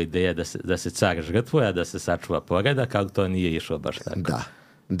 neka je bila ideja da se car žrtvuje, da se sačuva poredak, ali to nije išlo baš tako.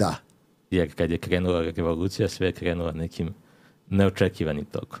 Da. Jer kad je krenula revolucija, sve je krenulo nekim neočekivanim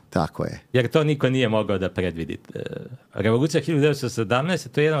tokom. Tako je. Jer to niko nije mogao da predvidi. Revolucija 1917.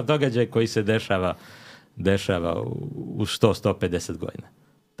 to je jedan od događaja koji se dešava u 100-150 godina.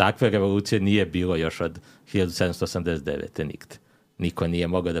 Takve revolucije nije bilo još od 1789. nigde. Niko nije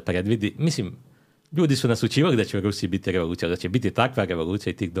mogao da predvidi. Mislim, ljudi su nas učivali da će u Rusiji biti revolucija, da će biti takva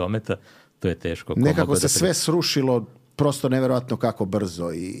revolucija i tih dometa, to je teško. Nekako se sve srušilo prosto nevjerojatno kako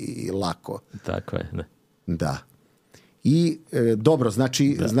brzo i lako. Tako je, da. Da. I dobro,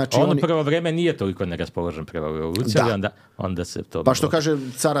 znači on prvo vreme nije toliko neraspoložen prema revoluciji, ali onda se to... Pa što kaže,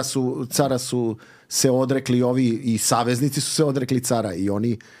 cara su se odrekli ovi i saveznici su se odrekli cara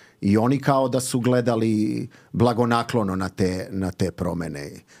i oni kao da su gledali blagonaklono na te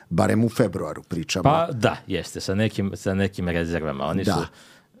promene, barem u februaru pričamo. Pa da, jeste, sa nekim rezervama. Oni su...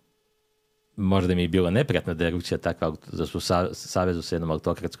 Možda mi je bilo neprijatno da je Rusija takva, da su savezu sa jednom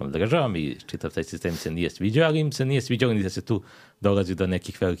autokratskom državom i čitav taj sistem se nije sviđao, ali im se nije sviđalo ni da se tu dolazi do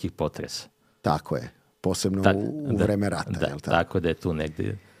nekih velikih potresa. Tako je, posebno u vreme rata. Da, tako da je tu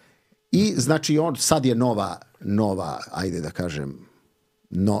negdje. I znači sad je nova, ajde da kažem,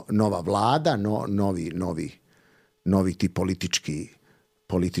 nova vlada, novi ti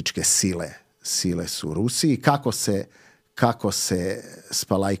političke sile su u Rusiji. Kako se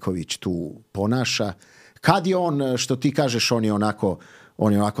Spalajković tu ponaša. Kad je on, što ti kažeš, on je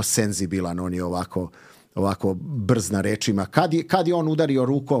onako senzibilan, on je ovako brz na rečima. Kad je on udario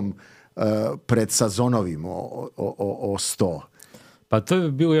rukom pred Sazonovim o sto? Pa to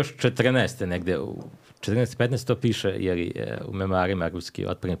je bilo još 14. negde, 14-15 to piše, jer je u memoarima ruski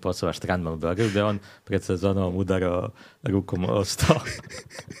otpornih poslova Strandman u Beogradu, da je on pred Sazonovom udarao rukom o sto.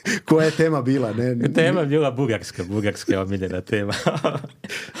 Koja je tema bila? Tema je bila bugarska je omiljena tema.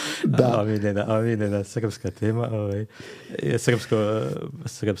 Da. Omiljena srpska tema.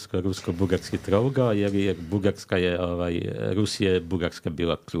 Srpsko-rusko-bugarski trougao, jer bugarska je, Rusija je bugarska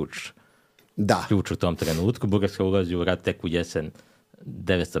bila ključ. Da. Ključ u tom trenutku. Bugarska ulazi u rat tek u jesen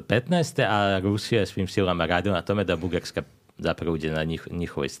 1915. a Rusija je svim silama radila na tome da Bugarska zapravo uđe na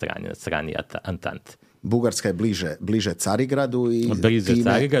njihovoj strani, na strani Antante. Bugarska je bliže Carigradu i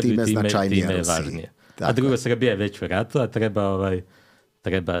time značajnije time je Rusiji. Važnije. A drugo, Srbija je već u ratu, a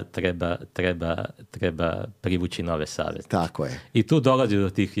treba privući nove saveze. Tako je. I tu dolazi do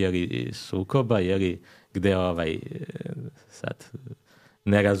tih sukoba, gde sad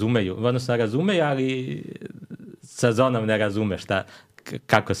ne razumeju, odnosno razumeju, ali sa zonom ne razume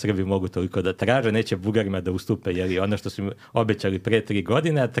kako Srbi mogu toliko da traže, neće Bugarima da ustupe, ono što su im obećali pre 3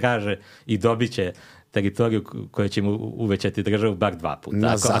 godine, a traže i dobit će teritoriju koja će mu uvećati državu bar 2 puta,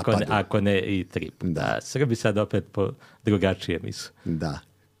 na zapadu. ako ne i 3 puta. Da. A Srbi sad opet po drugačije misle. Da.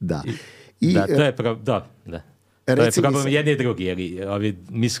 To je problem jedni i drugi, ovi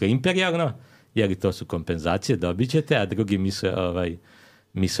misle imperijalno, to su kompenzacije, dobit ćete, a drugi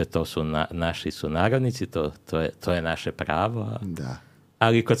misle to su naši sunarodnici, to je naše pravo. Da.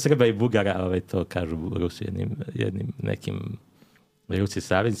 Ali kod Srba i Bugara, to kažu Rusi jednim nekim Rusi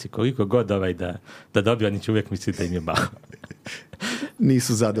saveznici, koliko god da dobiju, oni će uvijek misliti da im je malo.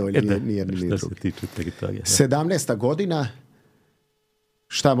 Nisu zadovoljni, nije ni drugi. Što se tiče teritorija. 17. godina,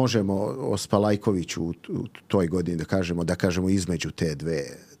 šta možemo o Spalajkoviću u toj godini da kažemo između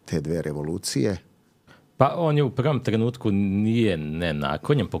te dve revolucije? Pa on je u prvom trenutku nije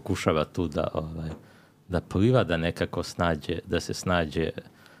nenaklonjen, pokušava tu da pliva, da nekako se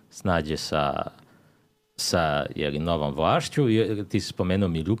snađe sa novom vlašću. Ti si spomenuo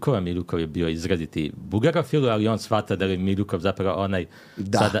Miljukova. Miljukov je bio izraziti bugarofil, ali on shvata da je Miljukov zapravo onaj...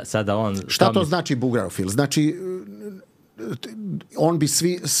 Da. Sada on... Šta to znači bugarofil? Znači... on bi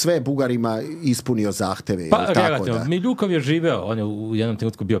sve Bugarima ispunio zahteve. Pa relativno. Miljukov je živeo, on je u jednom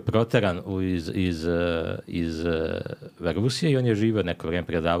trenutku bio proteran iz Rusije i on je živeo neko vrijeme,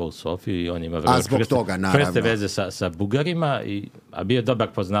 predavao u Sofiji i on ima čvrste veze sa Bugarima, a bio je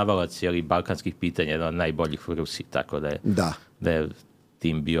dobar poznavalac balkanskih pitanja, jedan od najboljih u Rusiji, tako da je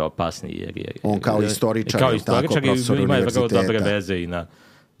tim bio opasniji. On kao istoričar ima je vrlo dobre veze i na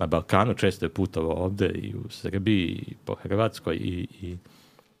Balkanu, često je putovao ovde i u Srbiji, i po Hrvatskoj i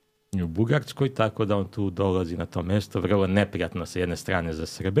u Bugarskoj, tako da on tu dolazi na to mesto, vrlo neprijatno sa jedne strane za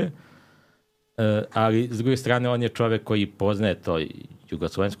Srbe, ali s druge strane on je čovjek koji poznaje to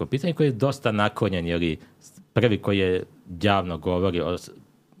jugoslovensko pitanje, koji je dosta naklonjen, prvi koji je javno govori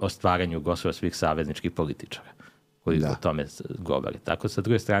o stvaranju Jugoslavije svih savezničkih političara, koji o tome govori. Tako sa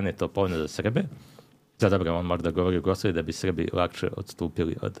druge strane je to povoljno za Srbe. Dobro, on možda govori o Jugoslaviji da bi Srbi lakše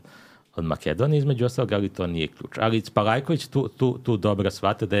odstupili od Makedonije, između ostalog, ali to nije ključ. Ali Spalajković tu dobro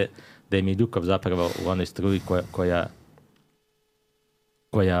shvata da je Miljukov zapravo u onoj struji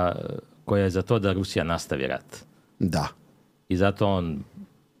koja je za to da Rusija nastavi rat. Da. I zato on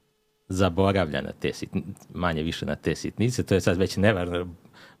zaboravlja manje više na te sitnice. To je sad već nevažno.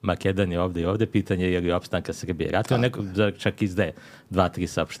 Makedonija ovdje i ovdje, pitanje je li opstanka Srbije rata. Neko čak izdaje 2-3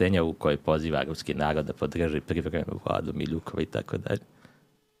 saopštenja u koje poziva ruski narod da podrži privremenu vladu Miljukova i tako dalje.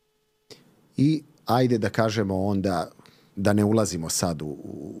 I ajde da kažemo onda, da ne ulazimo sad u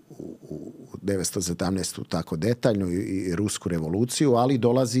 1917. tako detaljno i rusku revoluciju, ali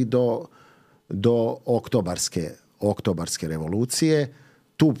dolazi do oktobarske revolucije.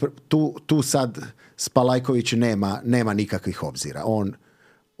 Tu sad Spalajković nema nikakvih obzira.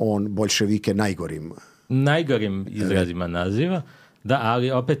 On boljševike najgorim izrazima naziva. Da,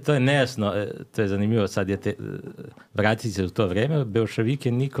 ali opet to je nejasno, to je zanimljivo, sad vratiti se u to vrijeme,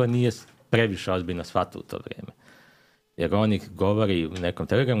 boljševike niko nije previše ozbiljno shvatio u to vrijeme. Jer oni govori u nekom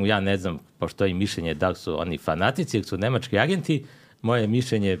telegramu, ja ne znam, pošto je mišljenje da li su oni fanatici ili su nemački agenti, moje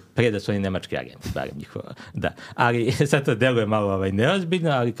mišljenje pre da su oni nemački agenti, barem njihova. Da. Ali sad to deluje malo neozbiljno,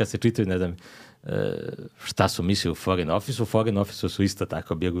 ali kad se čitaju, ne znam, šta su mislili u Foreign Office-u. U Foreign Office-u su isto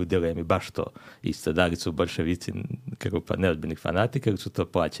tako bili u dilemi, baš to isto. Da li su boljševici grupa neozbiljnih fanatika ili su to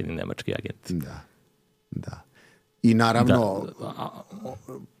plaćeni nemački agenti. Da. I naravno,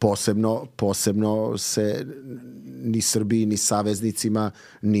 posebno se ni Srbiji, ni saveznicima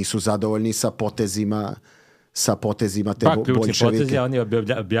nisu zadovoljni sa potezima te boljševike. Ključni potezi, oni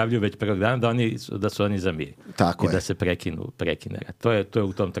objavljuju već prvog dana da su oni za mir. Tako je. Da se prekine rat. To je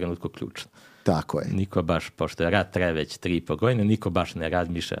u tom trenutku ključno. Tako je. Niko baš, pošto je rat traje već 3,5 godine, niko baš ne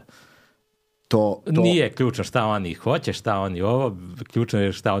razmišlja. To nije ključno šta oni hoće, šta oni ovo, ključno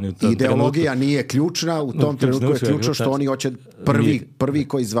je šta oni u tom ideologija nije ključna, u tom trenutku je ključno što oni hoće prvi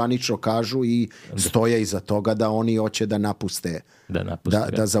koji zvanično kažu i stoje iza toga da oni hoće da napuste,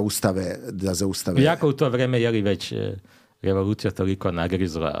 da zaustave. Jako u to vrijeme je li već revolucija toliko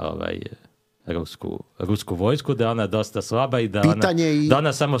nagrizla rusku vojsku, da je ona dosta slaba i da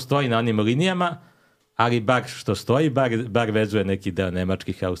ona samo stoji na onim linijama, ali bar što stoji, bar vezuje neki deo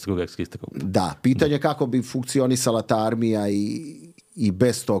nemačkih i austrougarskih trupa. Da, pitanje kako bi funkcionisala ta armija i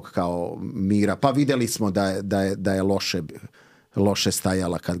bez tog kao mira. Pa vidjeli smo da je loše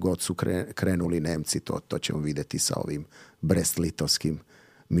stajala kad god su krenuli Nemci, to ćemo vidjeti sa ovim Brest-Litovskim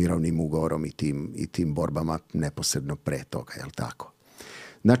mirovnim ugovorom i tim borbama neposredno pre toga, jel tako?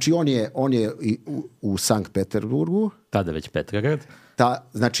 Znači on je u Sankt Peterburgu. Tada već Petrograd.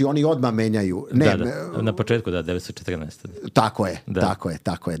 Znači oni odmah menjaju. Na početku 914. Tako je,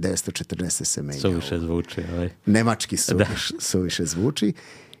 914. se menjaju. Suviše zvuči. Nemački suviše zvuči.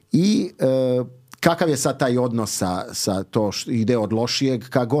 I kakav je sad taj odnos sa to što ide od lošijeg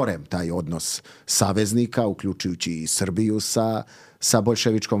ka gorem, taj odnos saveznika, uključujući i Srbiju sa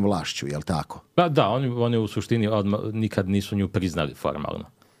boljševičkom vlašću, jel tako? Pa da, oni u suštini nikad nisu nju priznali formalno.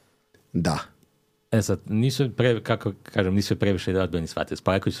 Da. Sad, nisu previše odbrani shvatili.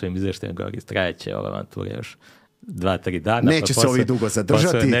 Spalajković svojim izveštajem govori, trajeće ova avantura još 2-3 dana. Neće se ovi dugo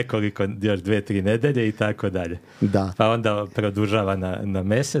zadržati. Posle nekoliko, još 2-3 nedelje i tako dalje. Da. Pa onda produžava na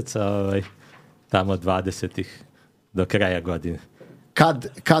mesec, tamo 20-ih do kraja godine.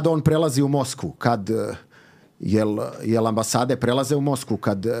 Kad on prelazi u Moskvu? Jel ambasade prelaze u Moskvu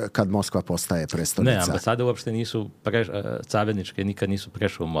kad Moskva postaje prestolnica? Ne, ambasade uopšte nisu savezničke, nikad nisu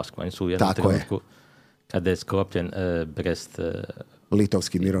prešle u Moskvu. Oni su u jednom trenutku kada je sklopljen Brest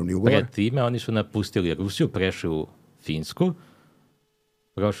Litovski mirovni ugovor. Pred time oni su napustili Rusiju, prešli u Finsku,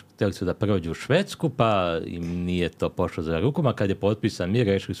 htjeli su da prođu u Švedsku, pa im nije to pošlo za rukom, a kad je potpisan mir,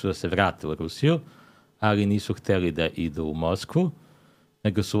 rešili su da se vrate u Rusiju, ali nisu htjeli da idu u Moskvu,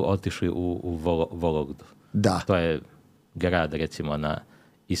 nego su otišli u Vologdu. Da. To je grad, recimo, na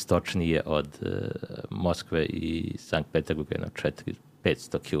istočnije od Moskve i Sankt Peterburga, na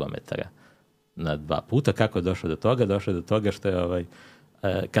 500 kilometara na 2 puta. Kako je došlo do toga? Došlo je do toga što je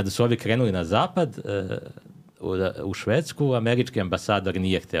kada su ovi krenuli na zapad, u Švedsku, američki ambasador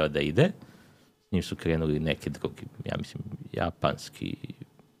nije hteo da ide. S njim su krenuli neki drugi, ja mislim, japanski,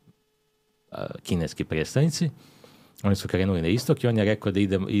 kineski predstavnici. Oni su krenuli na istok i on je rekao da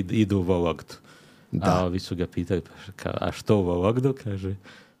idu u Vologdu. Da. A ovi su ga pitali, a što u Vologdu? Kaže,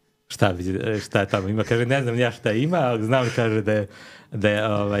 šta tamo ima? Kaže, ne znam ja šta ima, ali znam, kaže, da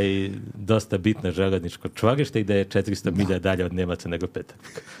je dosta bitno železničko čvorište i da je 400 milja dalje od Nemaca nego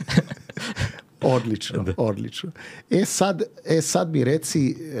Peterburg. Odlično. Sad mi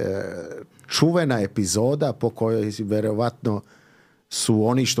reci čuvena epizoda po kojoj verovatno su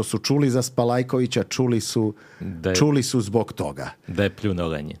oni što su čuli za Spalajkovića čuli su zbog toga. Da je pljunuo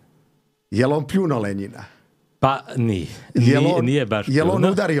Lenjin. Je li on pljunuo Lenjina? Pa nije. Nije baš pljunuo. Je li on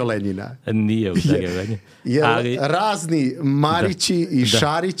udario Lenjina? Nije udario Lenjina. Ali razni Marići i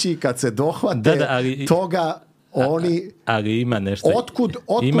Šarići kad se dohvate toga oni... Ali ima nešto... Otkud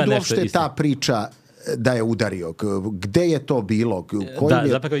uopšte ta priča da je udario? Gde je to bilo?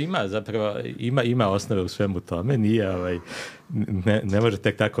 Zapravo ima osnove u svemu tome. Nije, ne može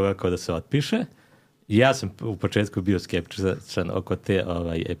tek tako lako da se otpiše. Ja sam u početku bio skeptičan oko te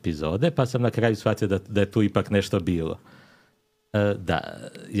epizode, pa sam na kraju shvatio da je tu ipak nešto bilo.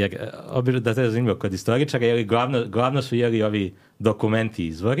 Jer da to je zanimljivo kod istoričara, jer glavno su ovi dokumenti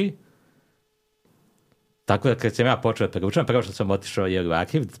izvori. Tako da kad sam ja počeo da proučavam, prvo što sam otišao u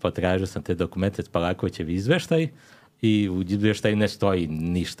arhiv, potražio sam te dokumente Spalajkovićev izveštaj i u izveštaju ne stoji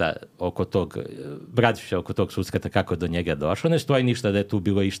ništa oko tog, vratit ću se oko tog susreta kako do njega došlo, ne stoji ništa da je tu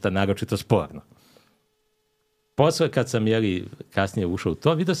bilo išta naročito sporno. Posle kad sam kasnije ušao u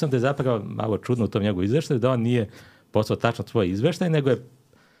to, vidio sam da je zapravo malo čudno u tom njegovu izveštaju, da on nije poslao tačno svoj izveštaj,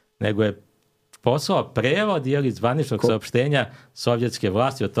 nego je poslao prevod zvaničnog saopštenja sovjetske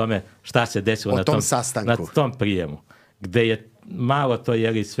vlasti o tome šta se desilo na tom prijemu. Gde je malo to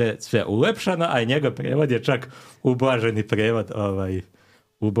sve ulepšano, a njegov prevod je čak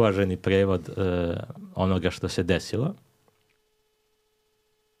ublaženi prevod onoga što se desilo.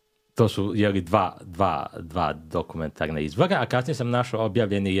 To su dva dokumentarna izvora, a kasnije sam našao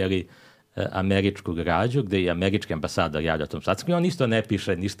objavljeni američku građu, gde je američki ambasador javlja o tom sastanku i on isto ne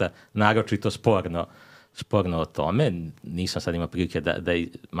piše ništa naročito sporno o tome. Nisam sad imao prilike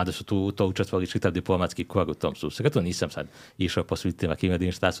mada su tu to učestvovali čitav diplomatski kor u tom susretu, nisam sad išao po svitima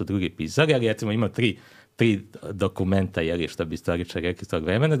da šta su drugi pisali, ali recimo imao tri dokumenta, što bi istoričari rekli iz tog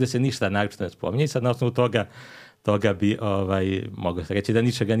vremena, gde se ništa naročito ne spominje i sad na osnovu toga bi mogu se reći da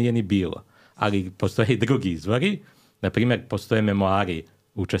ničega nije ni bilo. Ali postoje i drugi izvori, na primjer postoje memoari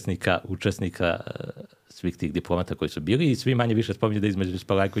učesnika svih tih diplomata koji su bili i svi manje više spominju da između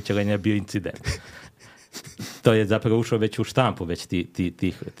Spalajkovića i Lenjina bio incident. to je zapravo ušao već u štampu već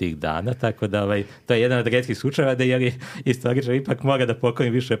tih dana, tako da to je jedan od retkih slučajeva da je istoričar ipak mora da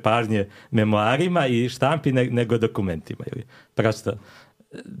pokloni više pažnje memoarima i štampi nego dokumentima. Prosto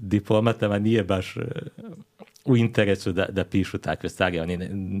diplomatama nije baš u interesu da pišu takve stvari, oni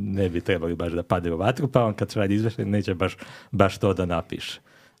ne bi trebali baš da padaju u vatru, pa on kad se radi izveštaj neće baš to da napiše.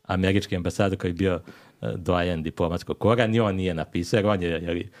 Američki ambasador koji je bio doajen diplomatskog kora, ni on nije napisao, jer on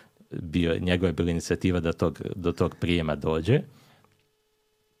je njegova je bila inicijativa da do tog prijema dođe.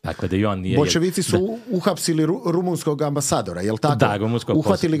 Tako da i on nije... Bolševici su uhapsili rumunskog ambasadora, je li tako? Da, rumunskog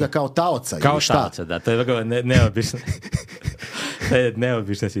uhvatili ga kao taoca. Kao taoca, da. To je vrlo neobično. To je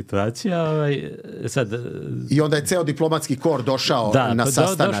neobična situacija. Sad, i onda je ceo diplomatski kor došao na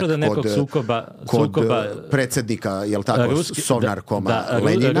sastanak do nekog kod predsjednika, je li tako, Sonarkoma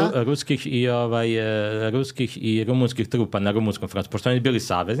Lenina. Ruskih i rumunskih trupa na rumunskom frontu. Pošto oni bili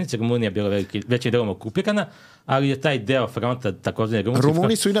saveznici, Rumunija je bila većim delom okupirana, ali je taj deo fronta takozvani rumunski front...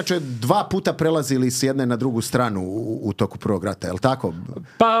 Rumuni su inače 2 puta prelazili s jedne na drugu stranu u toku prvog rata, je li tako?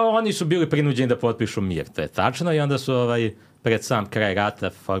 Pa oni su bili prinuđeni da potpišu mir, to je tačno, i onda su pred sam kraj rata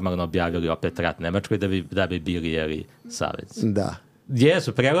formalno objavili opet rat Nemačkoj da bi bili saveznici. Da. Gdje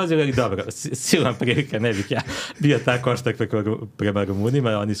su prelazili, ali dobro, silan prilika, ne bih ja bio tako oštak prema Rumunima,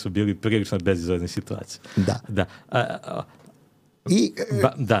 oni su bili prilično bezizlazne situacije. Da. I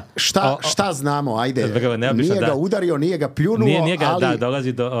šta znamo, ajde, nije ga udario, nije ga pljunuo, ali... Da,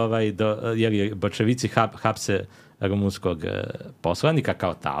 dolazi jer bolševici hapse rumunskog poslanika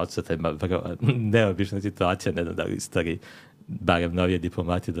kao taoca, to je vrlo neobična situacija, ne znam da li istoriji barem novije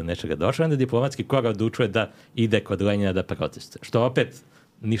diplomati do nečega došlo, onda diplomatski kor odlučuje da ide kod Lenina da protestuje. Što opet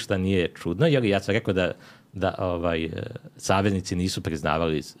ništa nije čudno, jer ja sam rekao da saveznici nisu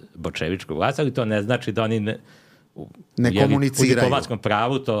priznavali bolševičku vlast, ali to ne znači da oni ne komuniciraju. U diplomatskom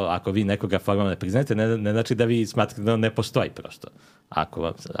pravu to, ako vi nekoga formalno ne priznate, ne znači da vi smatrate da on ne postoji prosto.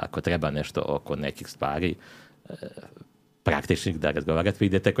 Ako treba nešto oko nekih stvari praktičnih da razgovarate, vi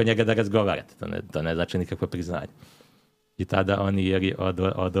idete kod njega da razgovarate. To ne znači nikakvo priznanje. I tada oni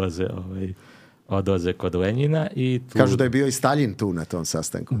odlaze kod Lenjina i tu... Kažu da je bio i Stalin tu na tom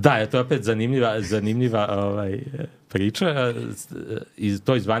sastanku. Da, je to opet zanimljiva priča.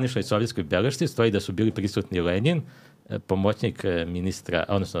 To iz zvaničnoj sovjetskoj belešci stoji da su bili prisutni Lenin, pomoćnik ministra,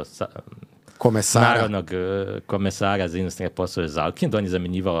 odnosno narodnog komesara za inostrane poslove Zalkin,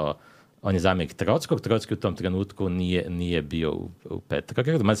 on je zamjenik Trockog. Trocki u tom trenutku nije bio u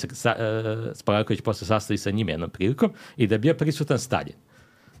Petrogradu. Mada se Spalajković posle sastavi sa njim jednom prilikom i da je bio prisutan Stalin.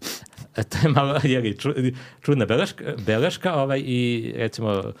 To je malo čudna beleška i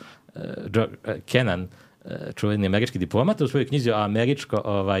recimo Kennan, čuveni američki diplomata, u svojoj knjizi o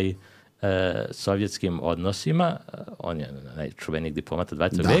američko sovjetskim odnosima, on je najčuvenijih diplomata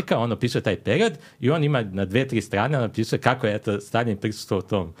 20. veka, on opisuje taj period i on ima na 2-3 strane, on opisuje kako je Stalin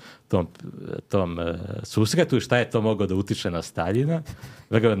prisustvovao tom susretu i šta je to moglo da utiče na Staljina.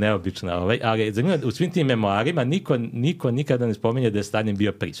 Vrlo neobična, ali zanimljivo, u svim tim memoarima niko nikada ne spominje da je Stalin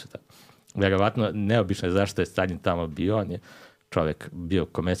bio prisutan. Verovatno neobično je zašto je Stalin tamo bio, on je čovjek bio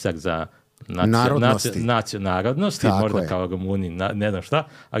komesar za narodnosti, možda kao Rumuni, ne znam šta,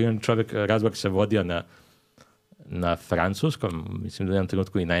 ali on čovjek, razgovor se vodio na francuskom, mislim da u jednom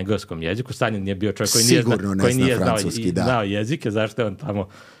trenutku i na engleskom jeziku. Stalin nije bio čovjek koji nije znao jezike, zašto je on tamo,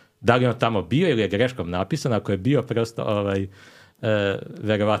 da li on tamo bio ili je greškom napisan, ako je bio prosto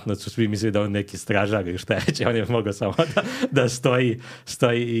verovatno su svi mislili da on neki stražar ili šta je, on je mogao samo da stoji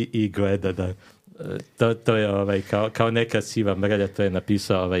i gleda da to je kao neka siva mrlja, to je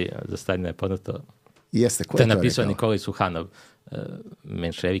napisao za Staljina je poznato. Jeste, ko je to napisao Nikola Šipka,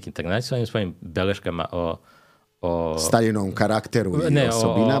 menševik internacionalnim svojim beleškama o Staljinovom karakteru i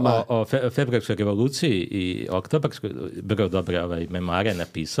osobinama. O februarskoj revoluciji i oktobarskoj, vrlo dobre memoare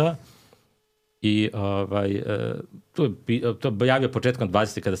napisao. I to javio početkom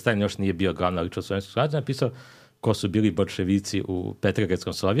 20. kada Stalin još nije bio glavna ličnost Sovjetskog saveza, napisao ko su bili bolševici u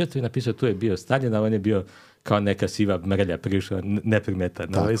Petrogradskom sovjetu i napisao tu je bio Stalin, a on je bio kao neka siva mrlja prilično neprimetan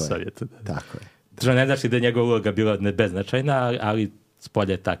na ovaj sovjetu. Tako je. To ne znači da je njegova uloga bila beznačajna, ali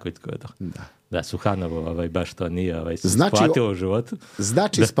spolje je tako i tko je to. Da, Suhanovo baš to nije splatilo u životu.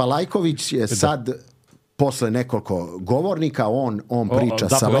 Znači, Spalajković je sad posle nekoliko govornika, on priča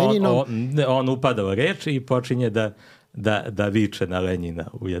sa Leninom. On upada u reč i počinje da viče na Lenina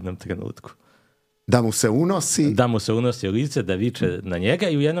u jednom trenutku. Da mu se unosi... Da mu se unosi u lice, da viče na njega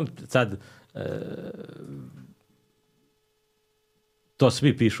i u jednom sad... to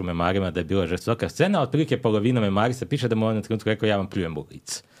svi pišu u memoarima da je bila žestoka scena, a otprilike polovina memari se piše da mu u jednom trenutku rekao ja vam pljujem u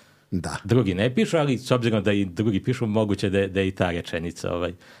lice. Da. Drugi ne pišu, ali s obzirom da i drugi pišu, moguće da je i ta rečenica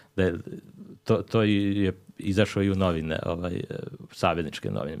to je izašlo i u novine,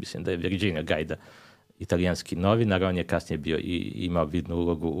 savezničke novine, mislim da je Virginia Gajda, italijanski novinar, on je kasnije bio i imao vidnu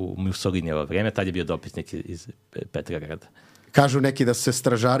ulogu u Mussolinijevo vrijeme, tad je bio dopisnik iz Petrograda. Kažu neki da su se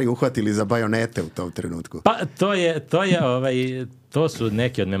stražari uhvatili za bajonete u tom trenutku. Pa to su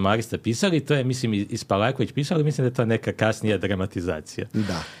neki od memoarista pisali, to je, mislim, i Spalajković pisali, mislim da je to neka kasnija dramatizacija.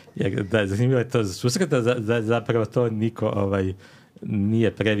 Da. Da, zanimljivo je to susreta, zapravo to niko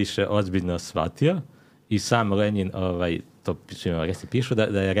nije previše ozbiljno shvatio i sam Lenin, to pišu, da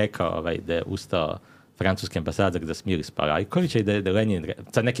je rekao da je ustao francuski ambasador da smiri Spalajkovića i da je Lenin,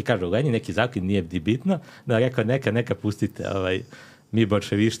 sad neki kažu Lenin, neki zakon, nije bitno, da je rekao neka pustite, mi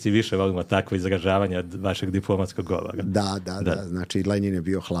bolševišci više volimo takvo izražavanje od vašeg diplomatskog govora. Da, znači Lenin je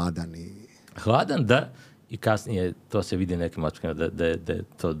bio hladan. Hladan, da, i kasnije to se vidi nekim otkrivanjima da je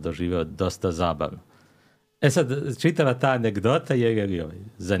to doživio dosta zabavno. Sad, čitava ta anegdota je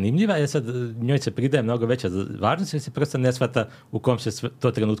zanimljiva, sad njoj se pridaje mnogo veća važnost, jer se prosto ne shvata u kom se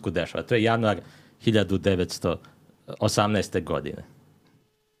to trenutku dešava. To je januar 1918. godine.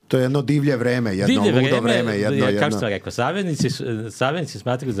 To je jedno divlje vreme, jedno ludo vreme. Kao što sam rekao, saveznici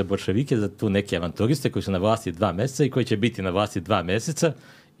smatraju za bolševike, za tu neke avanturiste koji su na vlasti 2 mjeseca i koji će biti na vlasti 2 mjeseca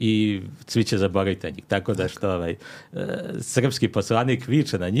i svi će zaboraviti na njih. Tako da što srpski poslanik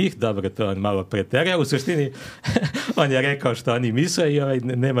viče na njih, dobro, to on malo preterao, u suštini on je rekao što oni misle i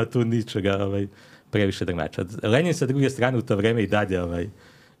nema tu ničega previše drmača. Lenin sa druge strane u to vreme i dalje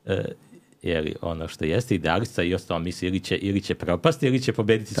ono što jeste idealista i ostalo misli ili će propasti ili će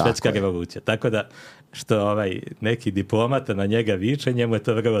pobediti svetska revolucija. Tako da što neki diplomata na njega viče, njemu je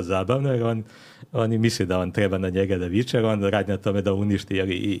to vrlo zabavno jer oni misli da on treba na njega da viče, jer on radi na tome da uništi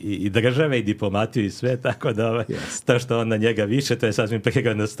i države i diplomatiju i sve, tako da to što on na njega viče, to je sasvim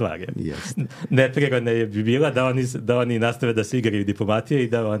prirodna stvar. Neprirodna je bi bila da oni nastave da se igraju diplomatije i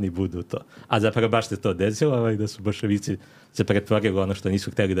da oni budu to. A zapravo baš se to desilo, da su bolševici se pretvorili ono što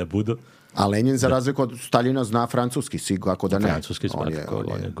nisu htjeli da budu. A Lenin, za razliku od Staljina, zna francuski, kako da ne. Francuski, on je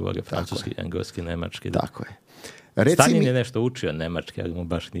govorio francuski, engleski, nemački. Tako je. Stalin je nešto učio nemački, ali mu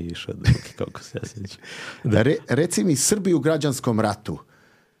baš nije išao koliko se ja sjećam. Reci mi, Srbi u građanskom ratu,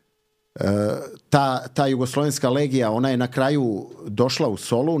 ta jugoslovenska legija, ona je na kraju došla u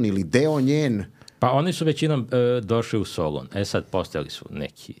Solun ili deo njen? Pa oni su većinom došli u Solun. Sad postojali su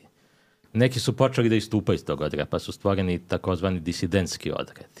neki su počeli da istupaju iz tog odreda, pa su stvoreni takozvani disidentski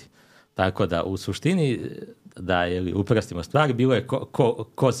odredi. Tako da u suštini, da uprostimo stvari, bilo je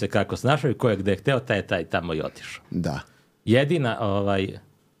ko se kako snašao i ko je gde hteo, taj tamo i otišao. Da. Jedina,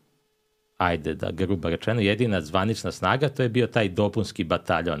 ajde da grubo rečeno, jedina zvanična snaga, to je bio taj dopunski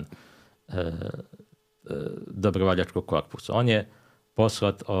bataljon dobrovoljačkog korpusa. On je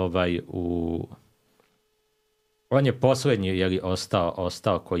poslat on je posljednji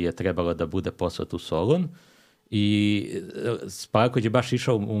ostao koji je trebalo da bude poslat u Solun i Spalajković je baš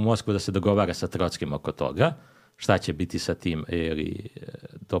išao u Moskvu da se dogovara sa Trotskim oko toga, šta će biti sa tim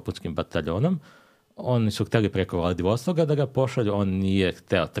dopunskim bataljonom. Oni su htjeli preko Vladivostoka da ga pošalju, on nije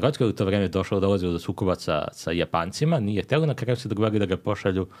hteo. Trotski u to vrijeme dolazio do sukoba sa Japancima, nije htjelo, na kraju se dogovarali da ga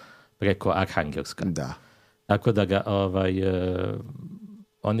pošalju preko Arhangelska. Da. Tako da ga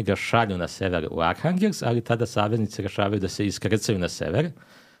oni ga šalju na sever u Arhangelsk, ali tada saveznici rešavaju da se iskrcaju na sever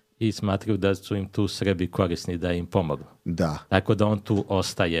i smatraju da su im tu Srbi korisni da im pomogu. Da. Tako da on tu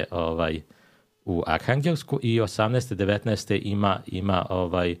ostaje u Arhangelsku i 18. 19. ima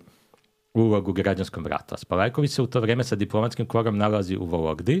ulogu u građanskom ratu. Spalajković se u to vrijeme sa diplomatskim korom nalazi u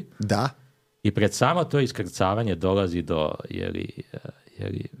Vologdi. Da. I pred samo to iskrcavanje dolazi do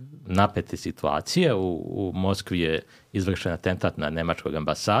napete situacije. U Moskvi je izvršen atentat na nemačkog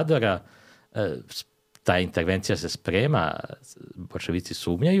ambasadora. Ta intervencija se sprema, bolševici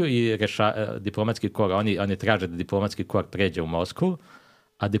sumnjaju i diplomatski kor, oni traže da diplomatski kor pređe u Moskvu,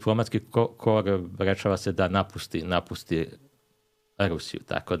 a diplomatski kor rečava se da napusti Rusiju.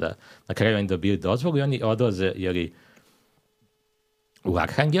 Tako da na kraju oni dobili dozvolu i oni odlaze u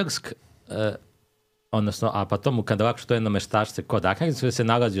Arhangelsk, odnosno, a potom u Kandalaku, što je jedno meštašce kod Arhangelska, gdje se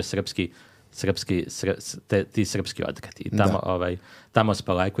nalazio ti srpski odredi. I tamo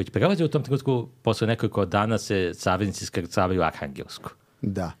Spalajković prelazi. U tom trenutku, posle nekoliko dana se saveznici iskrcavaju u Arhangelsku.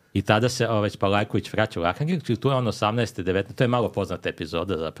 Da. I tada se Spalajković vraća u Arhangelsku i tu je on 18. 19. To je malo poznata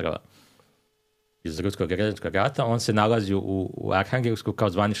epizoda zapravo iz Ruskog građanskog rata. On se nalazi u Arhangelsku kao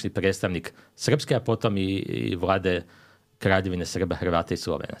zvanični predstavnik Srpske, a potom i vlade Kraljevine Srba, Hrvata i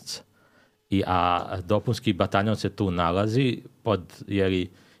Slovenaca. A dopunski bataljon se tu nalazi pod,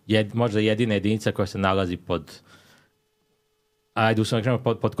 možda jedina jedinica koja se nalazi pod ajde uslovno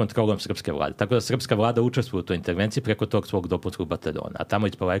pod kontrolom srpske vlade. Tako da srpska vlada učestvuje u toj intervenciji preko tog svog dopunskog bataljona. A tamo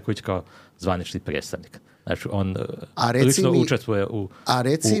je Spalajković kao zvanični predstavnik. Znači, on lično učestvuje u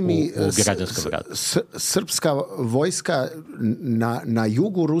građanskom radu. Srpska vojska na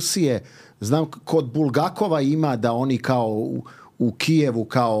jugu Rusije, znam, kod Bulgakova ima da oni kao u Kijevu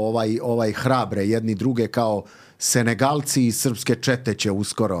kao ovaj hrabre, jedni druge kao Senegalci i srpske čete će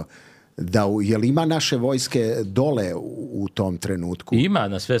uskoro jel ima naše vojske dole u tom trenutku? Ima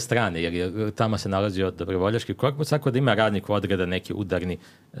na sve strane, jer tamo se nalazio dobrovoljački korpus, tako da ima radnik odreda, neki udarni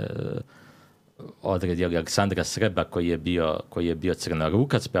odred Aleksandra Srba koji je bio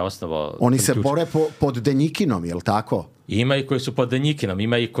crnorukac, pa je osnovo... Oni se bore pod Denjikinom, jel tako? Ima i koji su pod Denjikinom,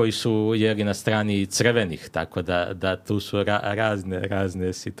 ima i koji su na strani crvenih, tako da tu su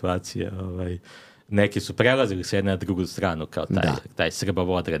razne situacije. Neki su prelazili s jedne na drugu stranu, kao taj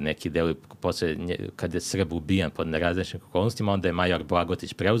Srbov odred, neki deli, poslije, kad je Srb ubijan pod nerazličnim okolnostima, onda je major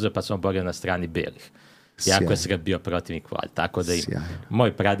Blagotić preuzeo, pa su on borio na strani belih. Jako je Srb bio protivnik vlade. Tako da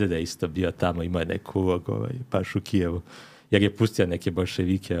moj pradeda je isto bio tamo, imao je neku ulogu, baš u Kijevu, jer je pustio neke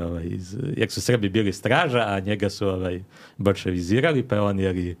bolševike, jer su Srbi bili straža, a njega su bolševizirali, pa on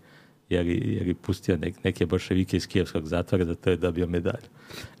jer je pustio neke bolševike iz kijevskog zatvora, da to je dobio medalju.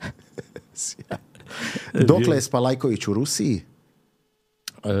 Dokle je Spalajković u Rusiji?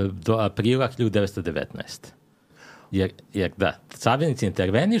 Do aprila 1919. Jer da, saveznici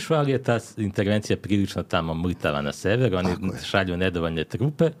intervenišu, ali je ta intervencija prilično tamo mlitava na sever, oni šalju nedovoljne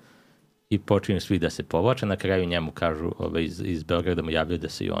trupe i počinju svi da se povlače. Na kraju njemu kažu iz Beograda mu javljaju da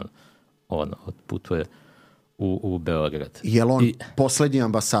se i on otputuje u Beograd. Je li on posljednji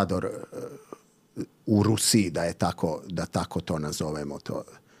ambasador u Rusiji, da tako to nazovemo to?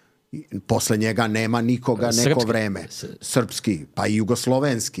 Posle njega nema nikoga neko vreme. Srpski, pa i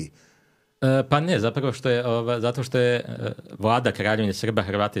jugoslovenski. Pa ne, zapravo zato što je vlada Kraljevine Srba,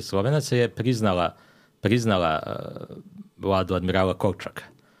 Hrvata i Slovenaca je priznala vladu admirala Kolčaka.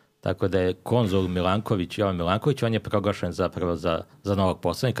 Tako da je konzul Milanković, Jovan Milanković, on je proglašen zapravo za novog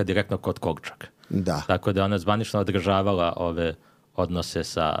poslanika direktno kod Kolčaka. Da. Tako da je ona zvanično održavala ove odnose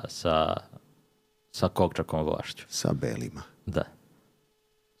sa Kolčakom vlašću. Sa belima. Da.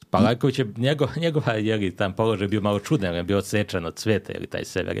 Spalajković je, njegova tam položaj bio malo čudan, jer je bio odsečan od sveta, jer taj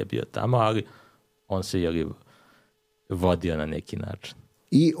sever je bio tamo, ali on se vodio na neki način.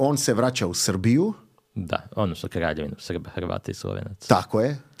 I on se vraća u Srbiju? Da, odnosno Kraljevinu Srba, Hrvata i Slovenaca.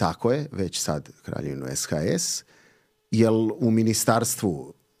 Tako je, već sad Kraljevinu SHS. Jel u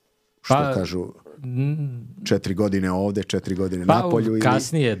ministarstvu, što kažu, 4 godine ovde, 4 godine napolju?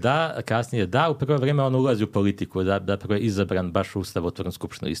 Kasnije da, u prvo vrijeme on ulazi u politiku, zapravo je izabran baš u ustavotvornu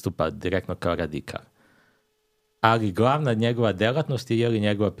skupštinu, istupa direktno kao radikal. Ali glavna njegova delatnost je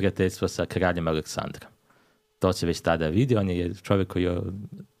njegovo prijateljstvo sa kraljem Aleksandrom. To se već tada vidi, on je čovjek koji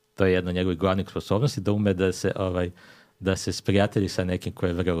to je jedna od njegovih glavnih sposobnosti, da ume da se sprijatelji sa nekim koji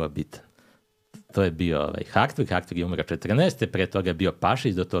je vrlo bitan. To je bio Hartvig je umro 14. Pre toga je bio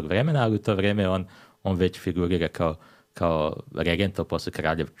Pašić do tog vremena, ali u to vrijeme on već figurira kao regentov posle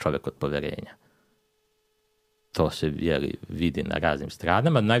kraljev, čovjek od poverenja. To se vidi na raznim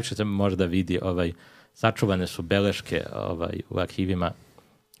stranama. Najviše se možda vidi, sačuvane su beleške u arhivima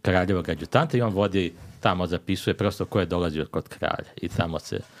kraljevog adjutanta i on vodi, tamo zapisuje prosto ko je dolazio kod kralja. I tamo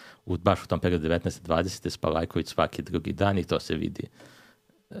se, baš u tom periodu 1920. Spalajković svaki drugi dan i to se vidi.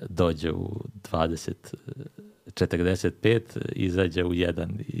 Dođe u 20:45, izađe u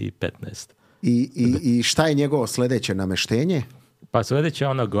 1:15. I šta je njegovo sljedeće nameštenje? Pa sljedeće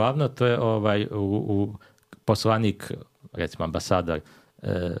glavno, to je poslanik, recimo ambasador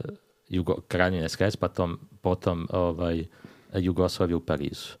Kraljevine SHS, potom Jugoslavije u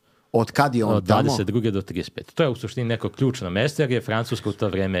Parizu. Od kad je on od tamo? Od 22. do 35. To je u suštini neko ključno mjesto, jer je Francuska u to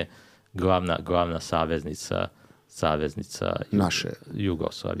vrijeme glavna saveznica naše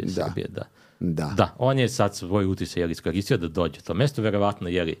Jugoslavije, Srbije, da. Da, on je sad svoj utisak iskoristio da dođe u to mjesto, verovatno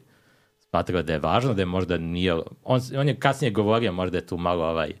smatrao da je važno, da je možda nije... On je kasnije govorio, možda je tu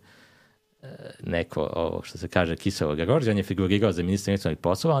malo neko, što se kaže, kiselo grožđe, on je figurirao za ministra inostranih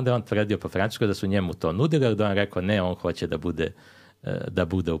poslova, onda je on tvrdio po Francuskoj da su njemu to nudili, ali da on rekao ne, on hoće da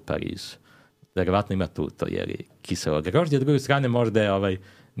bude u Parizu. Verovatno ima tu to, kiselo grožđe. S druge strane, možda je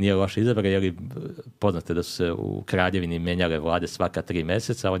nije loše izabra, jer poznate da su se u Kraljevini menjale vlade svaka 3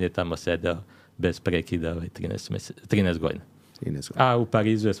 mjeseca, on je tamo sedeo bez prekida 13 godina. A u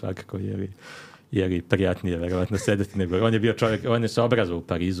Parizu je svakako prijatnije verovatno sedeti nego. On je bio čovjek, on je se obrazovao u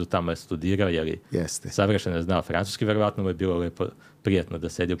Parizu, tamo je studirao, savršeno je znao francuski, verovatno mu je bilo lepo prijatno da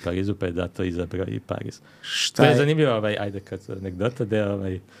sedi u Parizu, pa je da to izabrao i Pariz. To je zanimljivo, ajde kad anegdota, da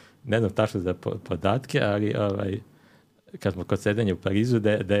ne znam tačno za podatke, ali kad smo kod sedenja u Parizu,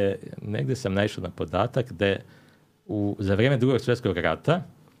 da je negdje sam naišao na podatak da je za vrijeme Drugog svjetskog rata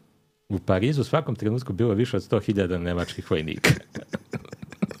u Parizu u svakom trenutku bilo više od 100.000 nemačkih vojnika.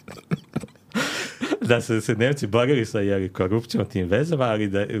 Da su se Nemci borili sa korupcijom tim vezama, ali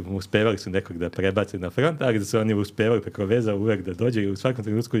da uspevali su nekog da prebaci na front, ali da su oni uspevali preko veza uvek da dođe i u svakom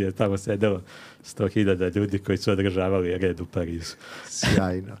trenutku je tamo sedelo 100.000 ljudi koji su održavali red u Parizu.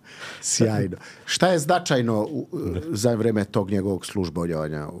 Sjajno. Šta je značajno za vrijeme tog njegovog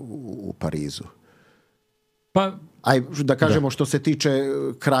službovanja u Parizu? Pa, da kažemo što se tiče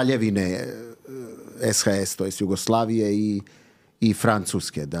kraljevine SHS, to jest Jugoslavije i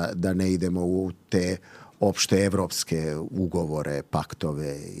Francuske, da ne idemo u te opšte evropske ugovore,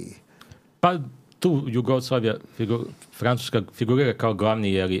 paktove. Pa tu Jugoslavija, Francuska figurira kao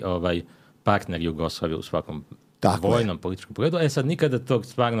glavni partner Jugoslavije u svakom vojnom političkom pogledu. Sad nikada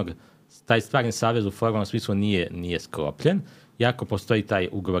taj stvarni savez u formalnom smislu nije sklopljen, jako postoji taj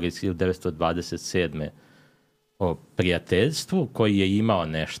ugovor iz 1927. o prijateljstvu koji je imao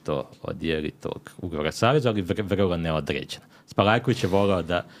nešto od tog ugovora saveza, ali vrlo neodređeno. Spalajković je volao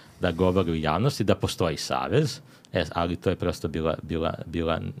da govori u javnosti da postoji savez, ali to je prosto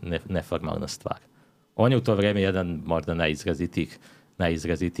bila neformalna stvar. On je u to vrijeme jedan možda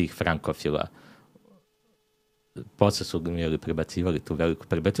najizrazitijih frankofila. Posle su prebacivali tu veliku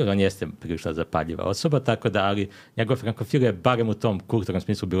prebacivali, on jeste prilično zapaljiva osoba, tako da, ali njegov frankofil je barem u tom kulturnom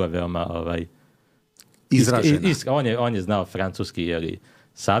smislu bila veoma izražena. On je znao francuski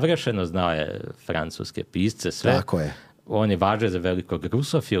savršeno, znao je francuske pisce, sve. Tako je. On je važan za velikog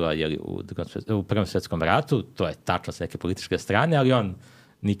rusofila u Prvom svjetskom ratu, to je tačno s neke političke strane, ali on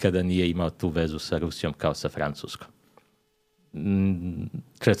nikada nije imao tu vezu sa Rusijom kao sa Francuskom.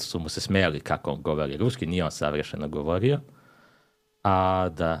 Često su mu se smijali kako on govori ruski, nije on savršeno govorio,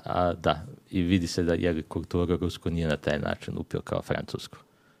 da, i vidi se da kulturu rusku nije na taj način upio kao francusku.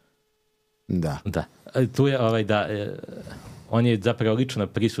 Da. Tu je on je zapravo lično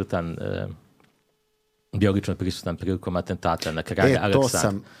prisutan, bio lično prisutan prilikom atentata na kralja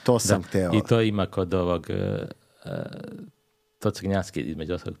Aleksandra. To sam hteo. I to ima kod ovog, to Crnjanski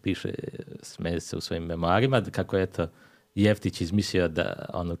između ostalog piše, smeje se u svojim memoarima, kako je to Jeftić izmislio da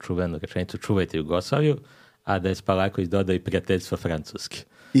onu čuvenu rečenicu čuvajte Jugoslaviju, a da je Spalajković dodao i prijateljstvo francuski.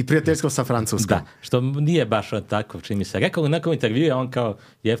 I prijateljstvo sa Francuskom. Da, što nije baš on tako, čini mi se. Rekao u nekom intervjuu, on kao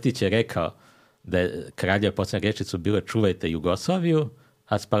Jeftić je rekao da je kraljeva posljednja rečicu bilo čuvajte Jugoslaviju,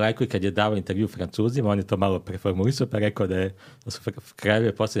 a Spalajković kad je dao intervju Francuzima, on je to malo preformulisao, pa rekao da su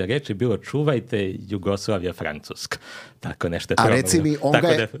kraljeve posljednja reči bilo čuvajte Jugoslavija Francuska. Tako nešto je a reci mi,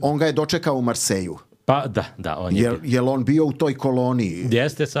 on ga je dočekao u Marseju. Pa da, on je bio. Je li on bio u toj koloniji?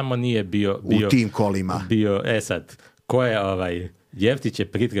 Jeste, samo nije bio u tim kolima. Sad, ko je Jeftić je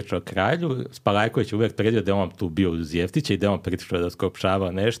pritrčao kralju, Spalajković je uvijek predio da je on tu bio uz Jeftića i da je on pritrčao da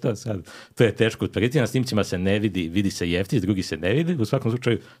skopšavao nešto. Sad, to je teško utvrditi, na snimcima se ne vidi se Jeftić, drugi se ne vidi. U svakom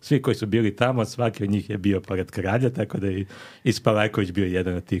slučaju, svi koji su bili tamo, svaki od njih je bio pored kralja, tako da je i Spalajković bio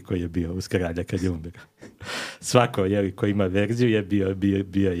jedan od tih koji je bio uz kralja kad je umro. Svako koji ima verziju je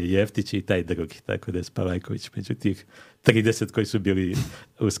bio je Jeftić i taj drugi, tako da je Spalajković među tih 30 koji su bili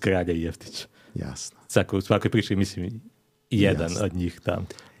uz kralja i Jeftića. Jasno. U svakoj priči mislim jedan od njih tamo.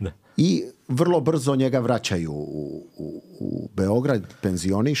 Da. I vrlo brzo njega vraćaju u Beograd,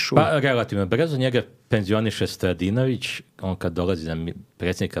 penzionišu. Pa relativno brzo njega penzioniše Stradinović, on kad dolazi na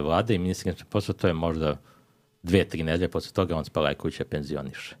predsjednika vlade i ministra posla, to je možda 2-3 nedelje, posle toga on Spalajkovića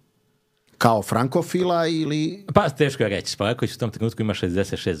penzioniše. Kao frankofila ili... Pa teško je reći, Spalajković u tom trenutku ima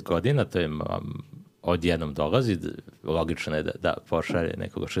 66 godina, to je odjednom dolazi, logično je da pošalje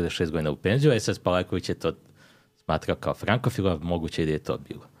nekoga 66 godina u penziju, a sad Spalajković je to smatrao kao frankofila, moguće da je to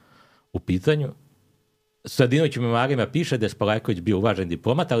bilo u pitanju. Stradinović u memoarima piše da je Spalajković bio uvažen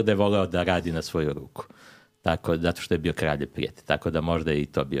diplomat, ali da je voleo da radi na svoju ruku. Zato što je bio kraljev prijatelj. Tako da možda je i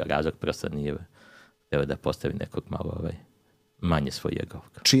to bio razlog, prosto nije htio da postavi nekog malo manje svojega.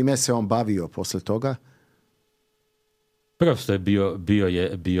 Čime se on bavio posle toga? Prosto je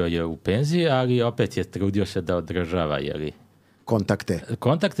bio je u penziji, ali opet je trudio se da održava,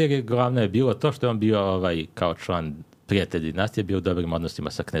 kontakte, jer glavno je bilo to što je on bio kao član prijatelj dinastije bio u dobrim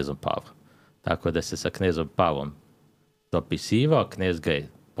odnosima sa knezom Pavlom. Tako da se sa knezom Pavlom dopisivao, knez ga je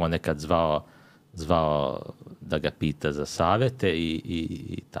ponekad zvao da ga pita za savete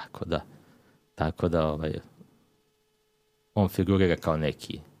i tako da. Tako da on figurira kao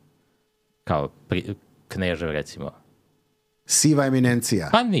neki, kao knežev recimo. Siva eminencija.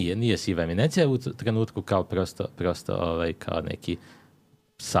 Pa nije siva eminencija, u trenutku kao prosto kao neki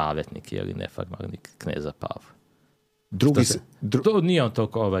savjetnik ili neformalni kneza Pavla. Nije on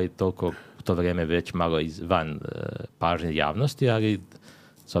toliko u to vrijeme već malo van pažnje javnosti, ali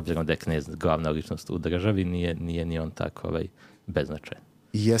s obzirom da je knez glavna ličnost u državi, nije ni on tako beznačajan.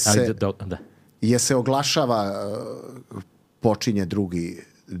 Je se oglašava, počinje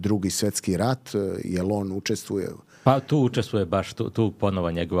drugi svetski rat, jel on učestvuje? Pa tu učestvuje baš, tu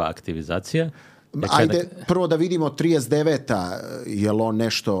ponovo njegova aktivizacija. Ajde, prvo da vidimo 39. Jel on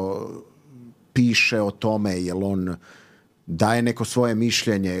nešto piše o tome, jel on daje neko svoje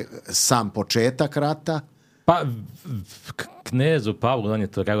mišljenje, sam početak rata? Pa knezu Pavlu, on je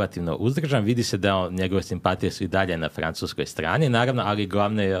to relativno uzdržan, vidi se da njegove simpatije su i dalje na francuskoj strani, naravno, ali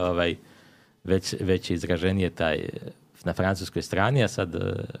glavno je već izraženije taj na francuskoj strani, a sad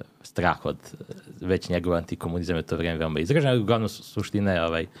strah od već njegov antikomunizam je to vrijeme veoma izražen, ali uglavnom suština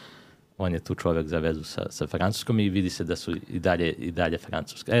je on je tu čovjek za vezu sa Francuskom i vidi se da su i dalje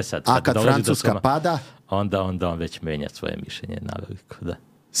Francuska. Sad, a kad Francuska pada? Onda on već menja svoje mišljenje naveliko, da.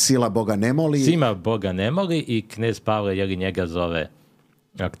 Sila Boga ne moli. Sima Boga ne moli i knez Pavle njega zove,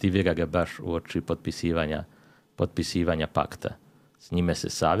 aktivira ga baš u oči potpisivanja pakta. S njime se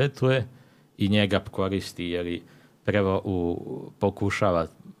savjetuje i njega koristi prvo pokušava,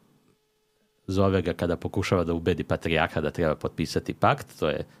 zove ga kada pokušava da ubedi patrijarha da treba potpisati pakt, to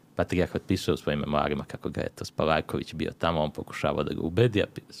je patrijarh potpisuje u svojim memoarima kako ga je to Spalajković bio tamo, on pokušava da ga ubedi, a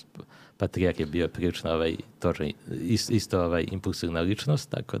patrijarh je bio prilično isto impulsivna ličnost,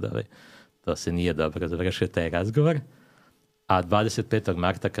 tako da to se nije dobro završio taj razgovor. A 25.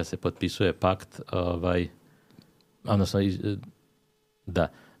 marta kad se potpisuje pakt, odnosno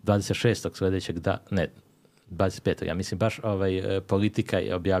 26. sljedećeg 25. ja mislim baš Politika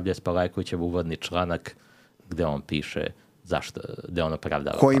objavlja Spalajkovićev uvodni članak gdje on piše zašto, gdje on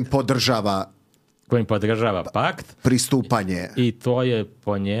opravdava kojim podržava pakt. Pristupanje. I to je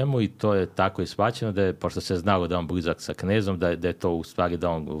po njemu i to je tako i shvaćeno da je, pošto se znalo da on blizak sa knezom, da je to u stvari, da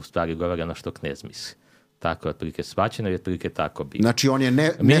on u stvari govori ono što knez misli. Tako je otprilike shvaćeno i otprilike tako bilo. Znači on je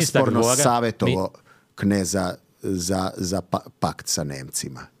nesporno savjetovao kneza za pakt sa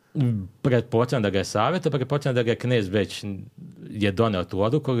Nemcima. Pretpostavljam da ga je savjetovao, pretpostavljam da ga je knez već je doneo tu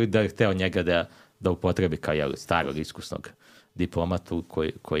odluku i da je hteo njega da upotrebi kao starog iskusnog diplomatu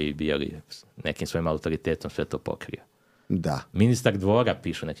koji bi nekim svojim autoritetom sve to pokrio. Da. Ministar dvora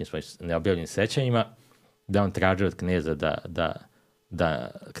piše u nekim svojim neobjavljenim sećanjima da on traži od kneza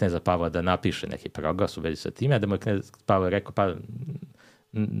da kneza Pavla da napiše neki proglas u vezi sa time, a da mu je knez Pavle rekao pa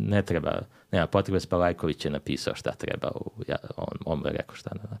ne treba, nema potrebe, Spalajković je napisao šta treba, on mu je rekao šta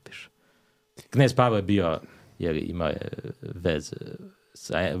da napiše. Knez Pavle je bio, imao je vez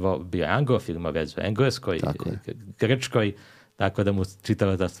bio je anglofil, imao vezu u Engleskoj, Grčkoj, tako da mu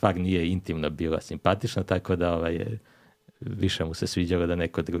čitava ta stvar nije intimno bila simpatična, tako da više mu se sviđalo da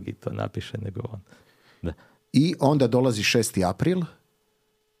neko drugi to napiše nego on. Da. I onda dolazi 6. april,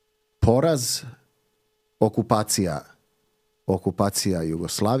 poraz, okupacija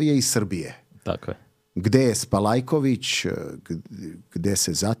Jugoslavije i Srbije. Tako je. Gde je Spalajković, gde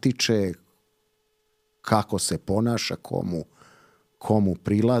se zatiče, kako se ponaša, komu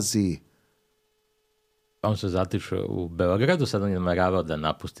prilazi? On se zatiče u Beogradu, sad on je nameravao da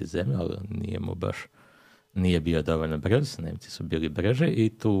napusti zemlju, ali nije bio dovoljno brz, Nemci su bili brže i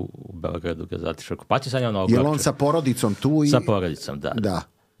tu u Beogradu ga zatiče okupacija. Je li on sa porodicom tu? Sa porodicom, da.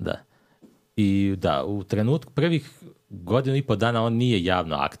 I da, u trenutku prvih godinu i po dana on nije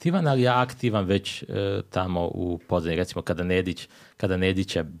javno aktivan, ali je aktivan već tamo u pozadini. Recimo kada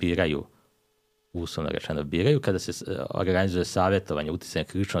Nedića biraju, uslovno rečeno biraju, kada se organizuje savjetovanje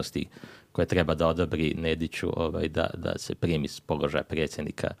uticanih ličnosti koje treba da odobri Nediću da se primi s položaja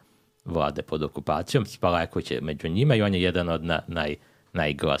predsjednika vlade pod okupacijom. Spalajković je među njima i on je jedan od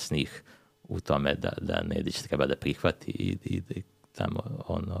najglasnijih u tome da Nedić treba da prihvati i tamo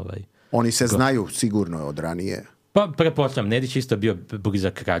on... Oni se znaju sigurno od ranije. Pa pretpostavljam, Nedić isto bio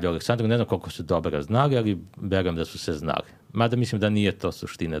blizak kralju Aleksandru, ne znam koliko su dobro znali, ali verujem da su se znali. Mada mislim da nije to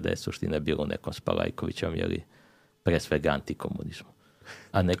suština, da je suština bilo u nekom Spalajkovićom, jer pre svega antikomunizmu.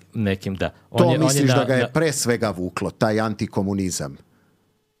 A nekim da... Misliš da ga je pre svega vuklo, taj antikomunizam?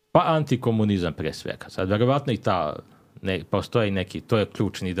 Pa antikomunizam pre svega. Sad verovatno i postoje neki, to je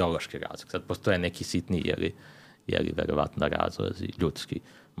ključni ideološki razlog. Sad postoje neki sitni, jer verovatno razlozi ljudski.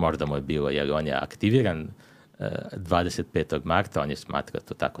 Možda mu je bilo, jer on je aktiviran 25. marta, on je smatrao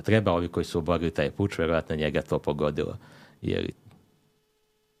to tako treba. Ovi koji su oborili taj puč, verovatno njega to pogodilo. Jer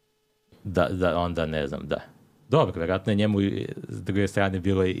da onda ne znam, da. Dobro, verovatno je njemu s druge strane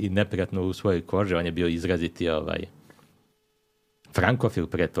bilo i neprijatno u svojoj koži. On je bio izraziti frankofil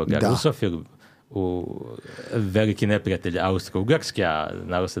pre toga, rusofil, veliki neprijatelj Austro-Ugarske, a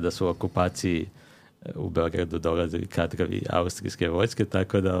znalo se da su u okupaciji u Beogradu dolazili kadrovi austrijske vojske,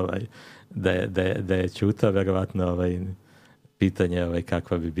 tako da je čutao verovatno pitanje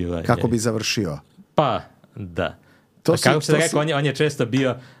kakva bi bila... Kako bi završio? Pa, da. Kako se rekao, on je često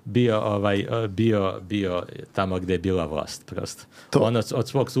bio tamo gdje je bila vlast, prosto. On od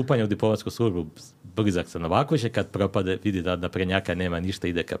svog stupanja u diplomatsku službu blizak sa Novakovića, kad propade, vidi da prednjaka nema ništa,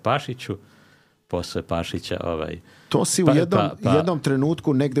 ide ka Pašiću, posle Pašića... To si u jednom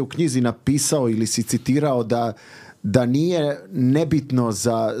trenutku negde u knjizi napisao ili si citirao da nije nebitno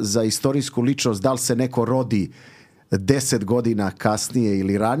za istorijsku ličnost da li se neko rodi 10 godina kasnije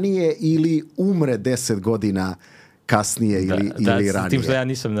ili ranije ili umre 10 godina kasnije ili ranije. Tim što ja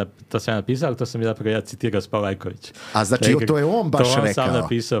nisam to sam napisao, ali to sam ja citirao Spalajković. A znači to je on baš rekao. To on sam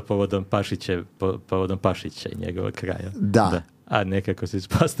napisao povodom Pašića i njegovog kraja. Da. A nekako se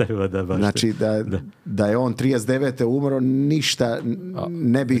ispostavilo da baš... Znači da je on 39. umro, ništa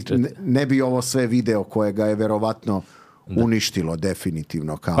ne bi ovo sve video koje ga je verovatno uništilo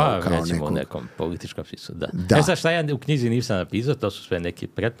definitivno kao recimo u nekom političkom spisu, da. Sad šta ja u knjizi nisam napisao, to su sve neke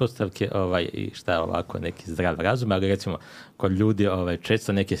pretpostavke i šta ovako neki zdrav razum, ali recimo kod ljudi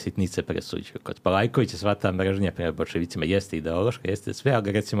često neke sitnice presuđuju. Kod Spalajkovića sva ta mržnja prema bolševicima jeste ideološka, jeste sve,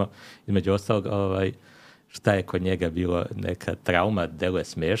 ali recimo između ostalog šta je kod njega bilo neka trauma, deluje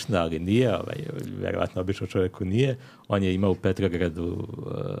smiješno, ali nije, verovatno obično čovjeku nije. On je imao u Petrogradu,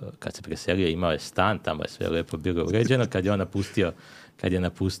 kad se preselio, imao je stan, tamo je sve lepo bilo uređeno. Kad je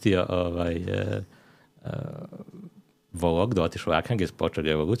napustio Vologdu, otišao u Arhangelsk, počeo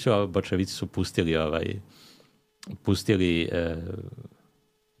revoluciju, a bolševici su pustili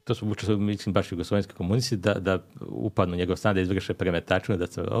to su mislim baš jugoslovenski komunisti da upadnu njegov stan, da izvrše premetačinu, da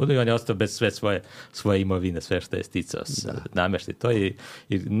se ovdje, on je ostao bez sve svoje imovine, sve što je sticao namještaj to i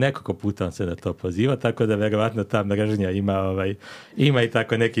nekoliko puta on se na to poziva, tako da verovatno ta mržnja ima i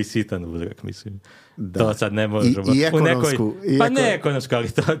tako neki sitan uzrok, mislim. Da. To sad ne možemo... I ekonomsku. Pa ne ekonomsku, ali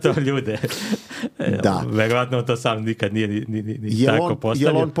to ljude. Da. Verovatno to sam nikad nije ni tako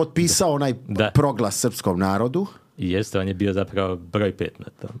postavio. Je on potpisao onaj proglas srpskom narodu? I jeste, on je bio zapravo broj 5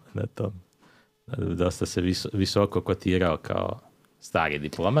 na tom. Dosta se visoko kotirao kao stari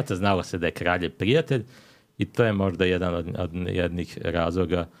diplomata. Znalo se da je kraljev prijatelj i to je možda jedan od jednih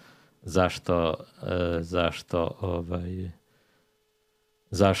razloga zašto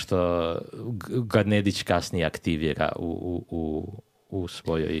ga Nedić kasnije aktivira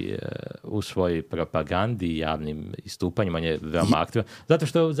u svojoj propagandi i javnim istupanjima. On je veoma aktivan. Zato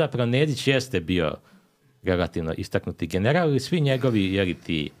što zapravo Nedić jeste bio relativno istaknuti general i svi njegovi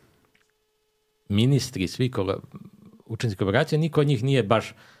ti ministri, svi učenici kooperacije, niko od njih nije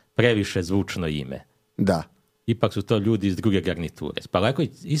baš previše zvučno ime. Da. Ipak su to ljudi iz druge garniture.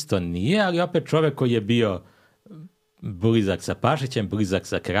 Spalajković isto nije, ali opet čovjek koji je bio blizak sa Pašićem, blizak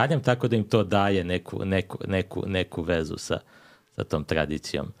sa kraljem, tako da im to daje neku vezu sa tom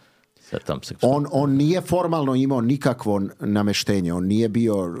tradicijom. On nije formalno imao nikakvo nameštenje, on nije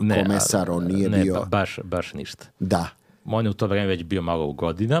bio komesar, on nije bio... Baš ništa. Da. On je u to vrijeme već bio malo u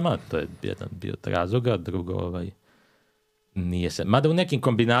godinama, to je jedan bio od razloga, drugo nije se... Mada u nekim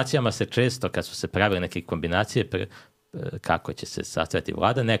kombinacijama se često, kad su se pravile neke kombinacije, kako će se sastaviti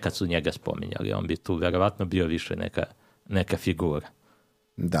vlada, nekad su njega spominjali, on bi tu verovatno bio više neka figura.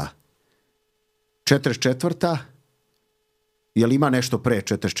 Da. 44. Je li ima nešto pre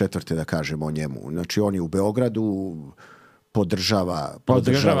 44. da kažemo o njemu? Znači, on je u Beogradu, podržava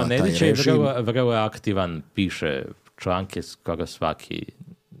Nedića taj režim. I vrlo aktivan, piše članke skoro svaki,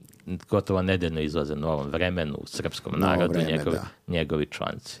 gotovo nedeljno izlaze u Novom vremenu, u srpskom narodu, njegovi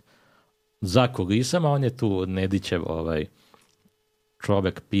članci. Za kulisama, on je tu Nedićev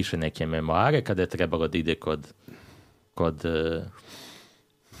čovjek piše neke memoare kada je trebalo da ide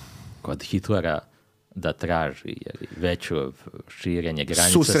kod Hitlera da traži veću širenje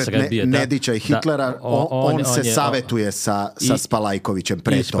granica susret Srbije. Nedića i Hitlera, on se savetuje sa Spalajkovićem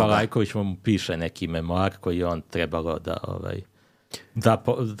pre toga. I Spalajković mu piše neki memoar koji on trebalo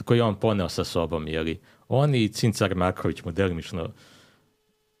koji on poneo sa sobom. On i Cincar Marković mu delimično,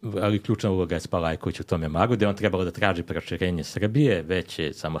 ali ključna uloga je Spalajković u tom memoaru, gdje on trebalo da traži proširenje Srbije,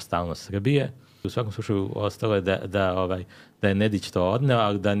 veće samostalnost Srbije. U svakom slučaju ostalo je da je Nedić to odneo,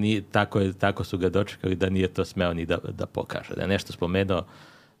 ali da nije, tako su ga dočekali da nije to smeo ni da pokaže. Da je nešto spomenuo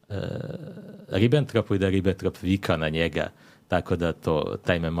Ribbentropu i da je Ribbentrop vikao na njega, tako da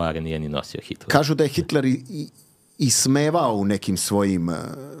taj memoar nije ni nosio Hitler. Kažu da je Hitler i smevao u nekim svojim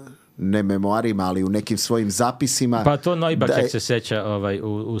ne memoarima, ali u nekim svojim zapisima. Pa to Neubacher se sjeća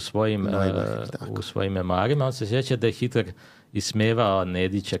u svojim memoarima. On se sjeća da je Hitler ismevao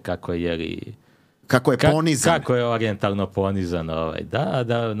Nedića kako je Kako je ponizan. Kako je orijentalno ponizan.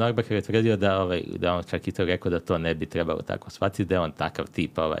 Da, Norbacher je tvrdio da on čak i to rekao da to ne bi trebalo tako shvatiti, da je on takav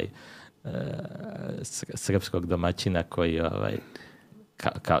tip srpskog domaćina koji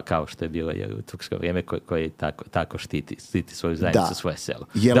kao što je bilo u tursko vrijeme koji tako štiti svoju zajednicu, svoje selo.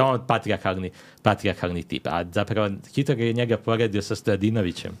 Da on patrijarhalni tip. A zapravo Hitler je njega poredio sa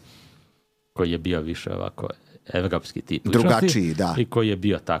Stojadinovićem, koji je bio više ovako evropski tip drugačiji, da. I koji je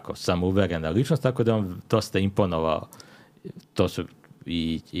bio tako samouverena ličnost, tako da on dosta imponovao. To su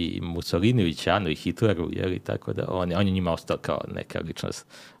i Mussolini, i Ćanu, i Hitleru, tako da on je njima ostao kao neka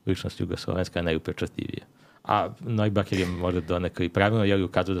ličnost jugoslovenska najupečatljivija. A Neubacher je možda donekle i pravilno,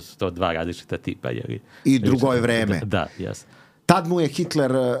 ukazao da su to dva različita tipa. I drugo je vreme. Da, jasno. Tad mu je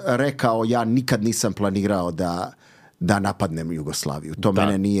Hitler rekao, ja nikad nisam planirao da napadnem Jugoslaviju. To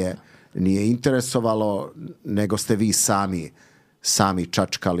mene nije interesovalo, nego ste vi sami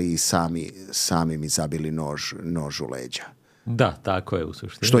čačkali i sami mi zabili nož u leđa. Da, tako je u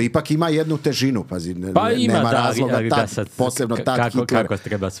suštini. Što ipak ima jednu težinu, pazi, nema razloga posebno tad Hitler kako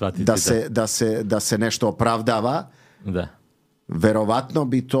treba shvatiti, da se nešto opravdava. Da. Verovatno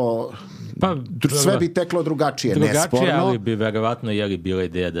bi to sve bi teklo drugačije, nesporno. Ali bi verovatno bila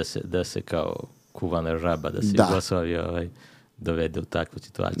ideja da se kao kuvana žaba, da se Jugoslavija dovede u takvu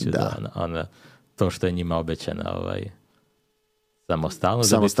situaciju, da to što je njima obećana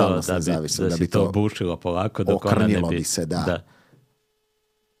samostalnost, da bi to bušilo polako dok ona ne bi... se, da.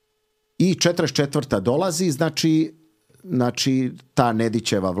 I 44. dolazi, znači ta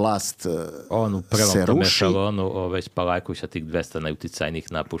Nedićeva vlast on u prvom tome šalonu Spalajković sa tih 200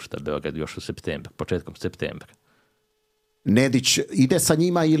 najuticajnijih napušta Beograd još u početkom septembra. Nedić ide sa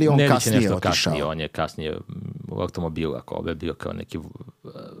njima ili on kasnije otišao? On je kasnije u automobilu, ako ovo je bio kao neki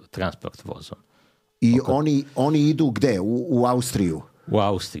transport vozom. I oni idu gde? U Austriju? U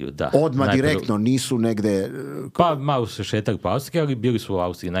Austriju, da. Odmah direktno, nisu negde... Pa malo su šetali po Austriji, ali bili su u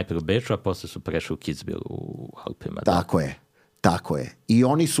Austriji najprije u Beču, a posle su prešli u Kitzbühel u Alpima. Tako je. I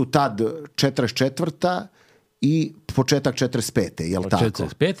oni su tad 44. i početak 45. Jel tako?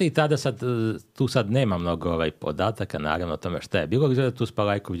 45. i tada tu sad nema mnogo podataka, naravno o tome šta je bilo, gleda tu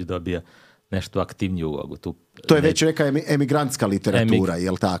Spalajković dobija nešto aktivniju ulogu. To je već neka emigrantska literatura,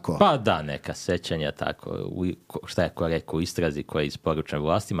 jel tako? Pa da, neka sećanja, tako. Šta je ko rekao u istrazi koja je isporučen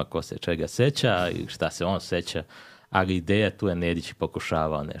vlastima, ko se čega seća i šta se on seća, ali ideja tu je Nedić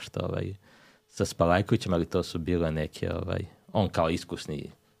pokušavao nešto sa Spalajkovićem, ali to su bile neke, on kao iskusni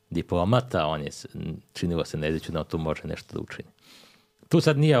diplomata, on je činilo se Nediću da on tu može nešto da učini. Tu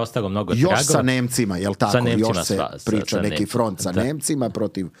sad nije ostalo mnogo tragova. Još sa Nemcima, jel tako? Još se priča neki front sa Nemcima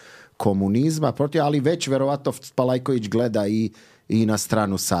protiv komunizma, ali već verovatno Spalajković gleda i na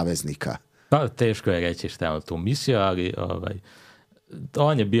stranu saveznika. Pa teško je reći šta je on tu mislio, ali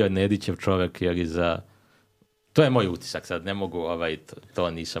on je bio Nedićev čovjek, to je moj utisak, sad ne mogu,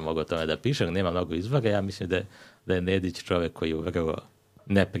 to nisam mogao tome da pišem, nema mnogo izvora, ja mislim da je Nedić čovjek koji je u vrlo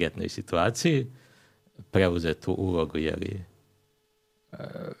neprijatnoj situaciji preuzeo tu ulogu,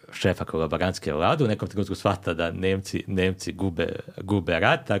 šefa kolaborantske vlade, u nekom trenutku shvata da Nemci gube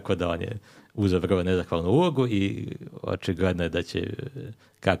rat, tako da on je uzeo vrlo nezahvalnu ulogu i očigledno je da će,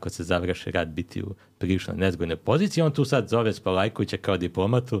 kako se završi rat, biti u prilično nezgodnoj poziciji. On tu sad zove Spalajkovića kao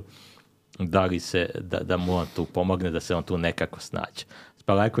diplomatu, da mu on tu pomogne, da se on tu nekako snađe.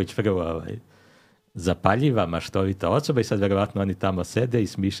 Spalajković vrlo zapaljiva, maštovita osoba i sad verovatno oni tamo sede i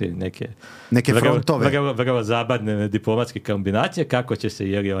smišljaju neke frontove. Vrlo zabavne diplomatske kombinacije, kako će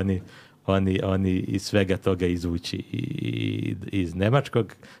se oni iz svega toga izvući iz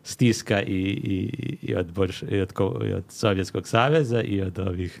nemačkog stiska i od Sovjetskog saveza i od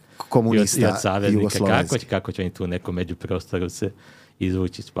ovih komunista i od saveznika, kako će oni tu u nekom međuprostoru se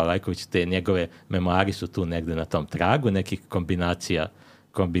izvući. Spalajković, te njegove memoari su tu negde na tom tragu, nekih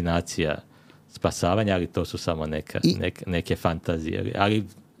kombinacija spasavanja, ali to su samo neke fantazije.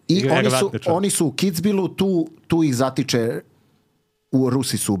 I oni su u Kitzbühelu, tu ih zatiče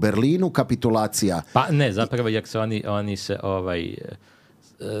Rusi su u Berlinu, kapitulacija. Pa ne, zapravo jer se oni se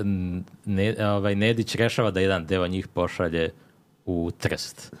Nedić rešava da jedan deo njih pošalje u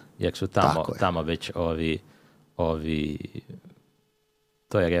Trst. Jer su tamo već ovi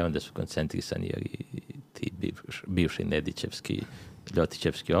to je rejon gde su koncentrisani ti bivši Nedićevski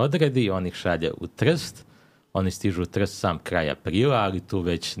Ljotićevski odredi, on ih šalje u Trst, oni stižu u Trst sam kraj aprila, ali tu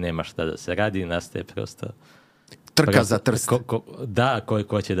već nema šta da se radi, nastaje prosto trka za Trst.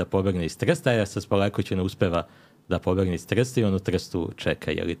 Ko će da pobegne iz Trsta, jer sa Spalajkovićem ne uspeva da pobegne iz Trsta i on u Trstu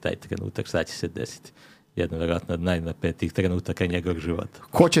čeka, taj trenutak, šta će se desiti. Jedno vjerojatno od najnapetijih trenutaka njegovog života.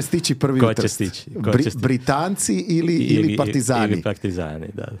 Ko će stići prvi u Trst? Britanci ili partizani? Ili partizani,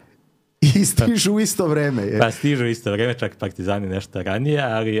 da. I stižu u isto vreme. Pa stižu u isto vreme, čak partizani nešto ranije,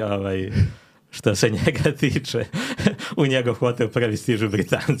 ali što se njega tiče, u njegov hotel prvi stižu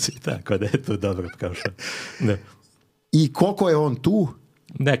Britanci, tako da je tu dobro prošao. Da. I koliko je on tu?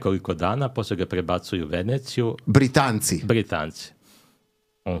 Nekoliko dana, poslije ga prebacuju u Veneciju. Britanci.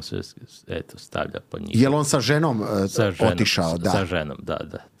 On se, stavlja po njih. Je li on sa ženom otišao? Da. Sa ženom, da.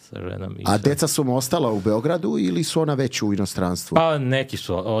 Sa ženom a deca su mu ostala u Beogradu ili su ona već u inostranstvu? Pa neki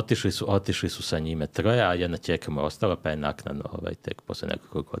su, otišli su sa njime 3, a jedna ćerka mu je ostala, pa je naknadno tek posle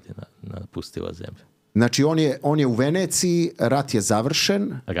nekoliko godina napustila zemlju. Znači on je u Veneciji, rat je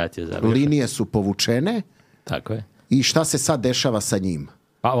završen, linije su povučene. Tako je. I šta se sad dešava sa njim?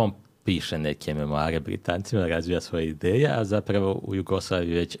 Pa on piše neke memoare Britancima, razvija svoje ideje, a zapravo u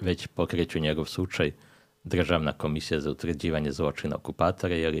Jugoslaviji već pokreću njegov slučaj Državna komisija za utvrđivanje zločina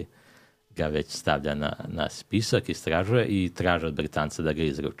okupatora, jer ga već stavlja na spisak, istražuje i traže od Britanca da ga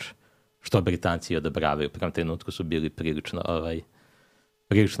izruče. Što Britanci odobravaju. U prvom trenutku su bili prilično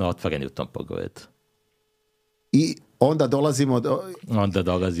otvoreni u tom pogledu. I onda dolazimo do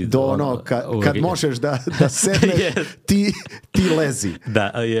ono kad možeš da sedneš, ti lezi.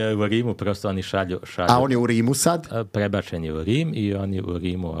 Da, u Rimu prosto oni šalju. A on je u Rimu sad? Prebačen je u Rim i oni u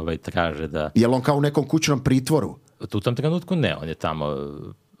Rimu traže da... Je li on kao u nekom kućnom pritvoru? U tom trenutku ne, on je tamo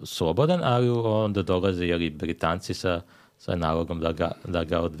slobodan, ali onda dolaze Britanci sa nalogom da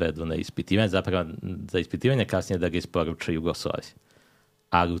ga odvedu na ispitivanje. Zapravo za ispitivanje kasnije da ga isporuče Jugoslaviji.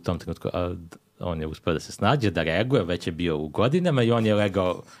 Ali u tom trenutku... on je uspio da se snađe, da reaguje, već je bio u godinama i on je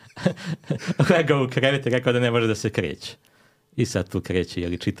legao u krevet i rekao da ne može da se kreće. I sad tu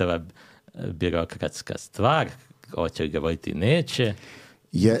kreće čitava birokratska stvar, hoće li ga voditi, neće.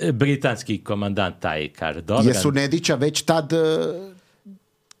 Britanski komandant taj kaže dobro. Jesu Nedića već tad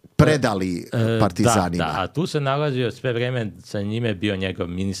predali partizanima? Da, a tu se nalazio sve vreme, sa njime bio njegov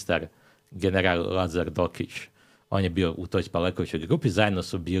ministar, general Lazar Dokić. On je bio u toj Spalajkovićoj grupi, zajedno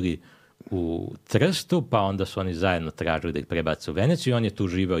su bili u Trstu, pa onda su oni zajedno tražili da ih prebace u Veneciju i on je tu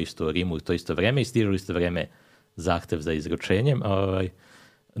živeo isto u Rimu u to isto vreme i stižu isto vreme zahtev za izručenjem.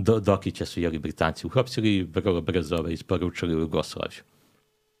 Dokića su Britanci uhapsili i vrlo brzo isporučili u Jugoslaviju.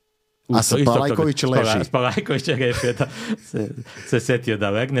 A Spalajković leži. Spalajković je rešio da se setio da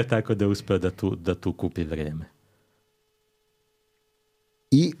legne, tako da je uspeo da tu kupi vreme.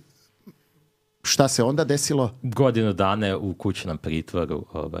 I šta se onda desilo? Godinu dana u kućnom pritvoru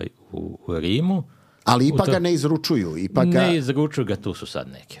u Rimu. Ali ipak ga ne izručuju. Ne izručuju ga, tu su sad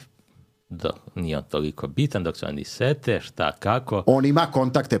neke. Nije on toliko bitan dok se oni sete, šta, kako. On ima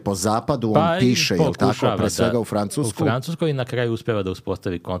kontakte po zapadu, on piše, jel tako, pre svega u Francusku? U Francuskoj i na kraju uspeva da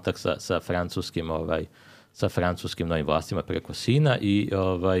uspostavi kontakt sa francuskim novim vlastima preko sina i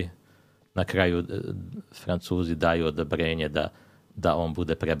na kraju Francuzi daju odobrenje da on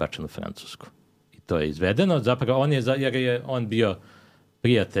bude prebačen u Francusku. To je izvedeno, zapravo jer je on bio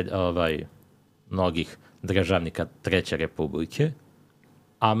prijatelj mnogih državnika Treće republike,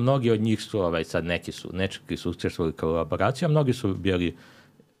 a mnogi od njih su, sad neki su učestvovali kao kolaboraciju, a mnogi su bili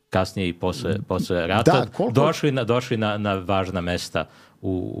kasnije i posle rata došli na važna mesta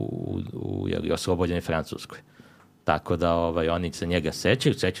u oslobođenoj Francuskoj. Tako da oni se njega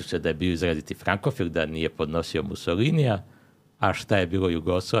sećaju se da je bio izraziti frankofil, da nije podnosio Mussolinija, a šta je bilo u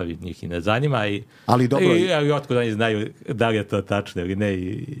Jugoslaviji, njih i ne zanima. Ali otkud oni znaju da li je to tačno ili ne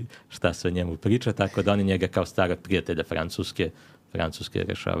i šta se o njemu priča, tako da oni njega kao starog prijatelja Francuske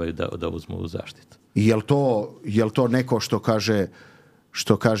rešavaju da uzmu u zaštitu. I je li to neko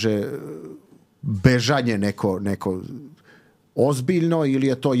što kaže bežanje neko ozbiljno ili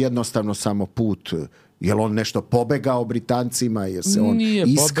je to jednostavno samo put? Je li on nešto pobegao Britancima? Je se on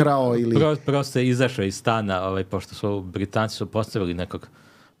iskrao? Prosto je izašao iz stana, pošto su Britanci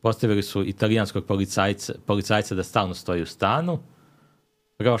postavili su italijanskog policajca da stalno stoji u stanu.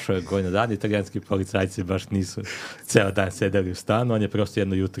 Prošao je godinu dana, italijanski policajci baš nisu ceo dan sedeli u stanu. On je prosto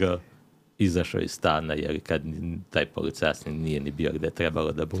jedno jutro izašao iz stana, jer kad taj policajac nije ni bio gde je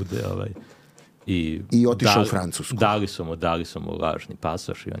trebalo da bude. I otišao u Francusku. Dali su mu lažni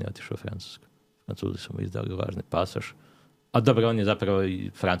pasoš i on je otišao u Francusku. Francuzi su mu izdali lažni pasoš. A dobro, on je zapravo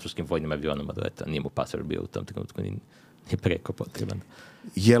i francuskim vojnim avionom odletao. Nije mu pasoš bio u tom trenutku ni preko potreban.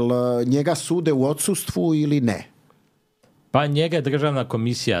 Jel njega sude u odsustvu ili ne? Pa njega je Državna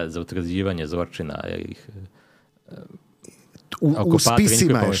komisija za utvrđivanje zločina. U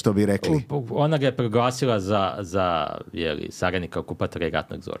spisima je, što bi rekli. Ona ga je proglasila za saradnika okupatora i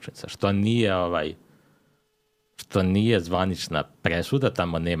ratnog zločinca. Što nije zvanična presuda,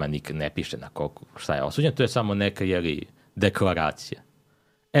 tamo nema ne piše na koliko šta je osuđen, to je samo neka deklaracija.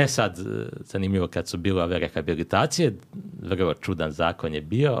 Sad, zanimljivo kad su bile ove rehabilitacije, vrlo čudan zakon je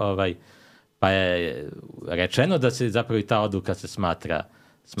bio, Pa je rečeno da se zapravo i ta odluka se smatra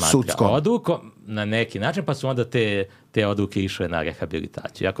sudskom odlukom na neki način, pa su onda te odluke išle na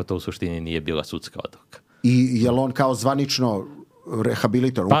rehabilitaciju, iako to u suštini nije bila sudska odluka. I je li on kao zvanično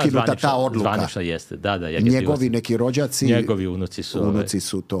rehabilitor, ukinuta ta odluka? Zvanično jeste, da. Njegovi neki rođaci, njegovi unuci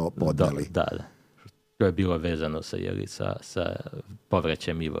su to podneli. Da. To je bilo vezano sa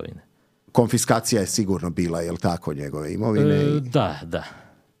povraćajem imovine. Konfiskacija je sigurno bila, je li tako, njegove imovine? Da.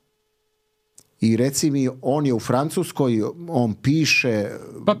 I reci mi, on je u Francuskoj, on piše...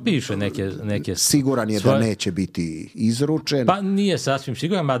 Pa piše neke siguran je da neće biti izručen. Pa nije sasvim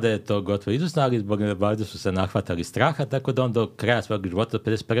siguran, mada je to gotovo izvrsno, ali zbog nebađa su se nahvatali straha, tako da on do kraja svog života, do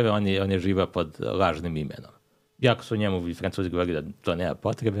 51. on je živao pod lažnim imenom. Iako su njemu i Francuzi govorili da to nema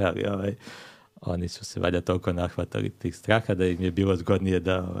potrebe, ali oni su se valjda toliko nahvatali tih straha da im je bilo zgodnije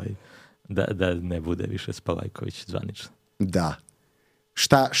da ne bude više Spalajković zvanično. Da.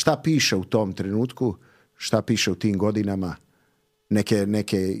 Šta piše u tom trenutku? Šta piše u tim godinama?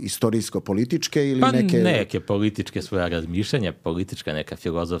 Neke istorijsko-političke ili neke političke svoja razmišljanja, politička neka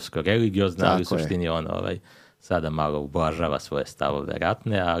filozofsko-religiozna, ali u suštini on sada malo ublažava svoje stavove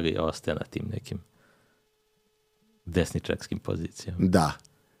ratne, ali ostaje na tim nekim desničarskim pozicijama. Da.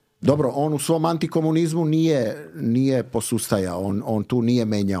 Dobro, on u svom antikomunizmu nije posustajao, on tu nije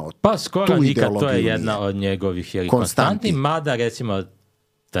menjao. Pa skoro nikad, to je jedna od njegovih konstanti, mada recimo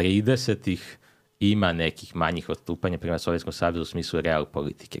 30-ih ima nekih manjih odstupanja prema Sovjetskom savezu u smislu real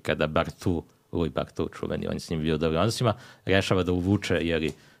politike, kada Louis Bartu, čuveni, on je s njim bio u dobrim odnosima, rešava da uvuče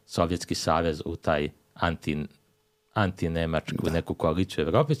Sovjetski savez u taj antinemačku neku koaliciju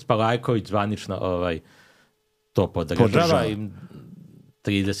Evrope. Spalajković zvanično to podržava i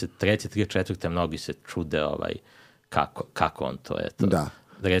 33. 34. mnogi se čude kako on to je. Da.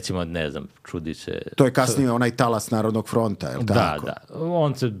 Recimo, ne znam, čudi se... To je kasnije onaj talas Narodnog fronta, je li tako? Da.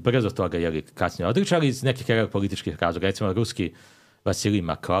 On se brzo toga kasnije odriče, ali iz nekih političkih razloga. Recimo, ruski Vasilij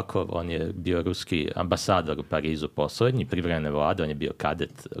Maklakov, on je bio ruski ambasador u Parizu poslednji, privremene vlade, on je bio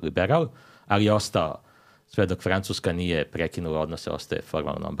kadet liberal, ali je ostao, sve dok Francuska nije prekinula odnose, ostaje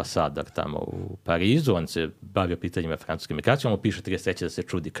formalno ambasador tamo u Parizu. On se bavio pitanjima francuske migracije, on mu piše 33. da se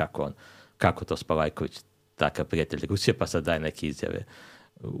čudi kako to Spalajković, takav prijatelj Rusije, pa sad daje neke izjave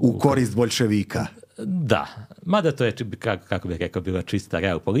u korist boljševika. Da, mada to je, kako bih rekao, bila čista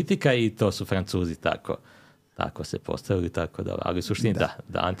real politika i to su Francuzi tako se postavili, tako da, ali u suštini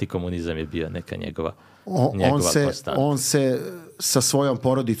da antikomunizam je bio neka njegova konstanta. On se sa svojom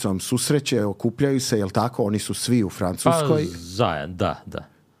porodicom susreće, okupljaju se, jel tako? Oni su svi u Francuskoj. Pa zajedno, da.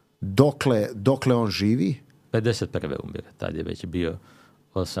 Dokle on živi? 51. umire, tad je već bio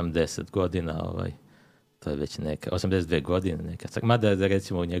 80 godina, to je već 82 godine neka. Mada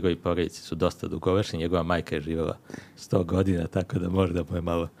recimo u njegovi porodici su dosta dugovečni, njegova majka je živjela 100 godina, tako da možda mu je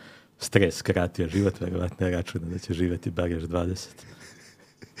malo stres skratio život, verovatno je računa da će živjeti bar još 20.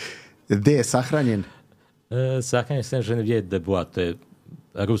 Gde je sahranjen? Sahranjen se Genevieve de Bois, to je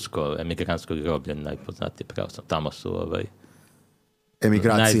rusko emigrantsko groblje, najpoznatiji pravoslavno. Tamo su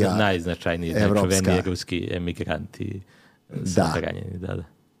emigracija najznačajniji, najčuveniji ruski emigranti sahranjeni.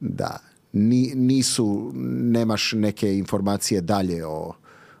 Da. Nemaš neke informacije dalje o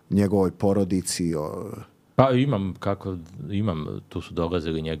njegovoj porodici? Pa imam, tu su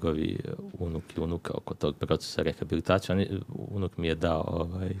dolazili njegovi unuk i unuka oko tog procesa rehabilitacije. Unuk mi je dao...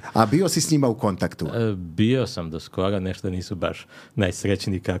 A bio si s njima u kontaktu? Bio sam do skora, nešto nisu baš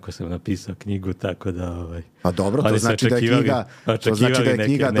najsrećniji kako sam napisao knjigu, tako da... Pa dobro, to znači da je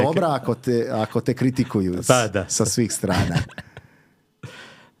knjiga dobra ako te kritikuju sa svih strana.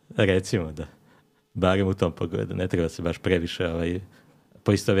 Recimo, da. Barem u tom pogledu. Ne treba se baš previše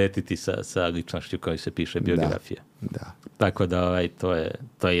poistovetiti sa ličnošću koju se piše biografija. Da. Tako da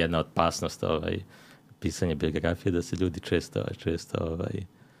to je jedna opasnost pisanje biografije, da se ljudi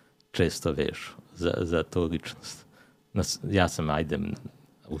često vežu za tu ličnost. Ja sam,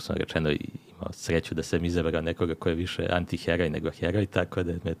 uslovno rečeno, imao sreću da sam izabrao nekoga ko je više antiheroj nego heroj, tako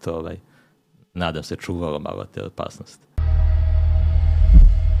da me to nadam se čuvalo malo te opasnosti.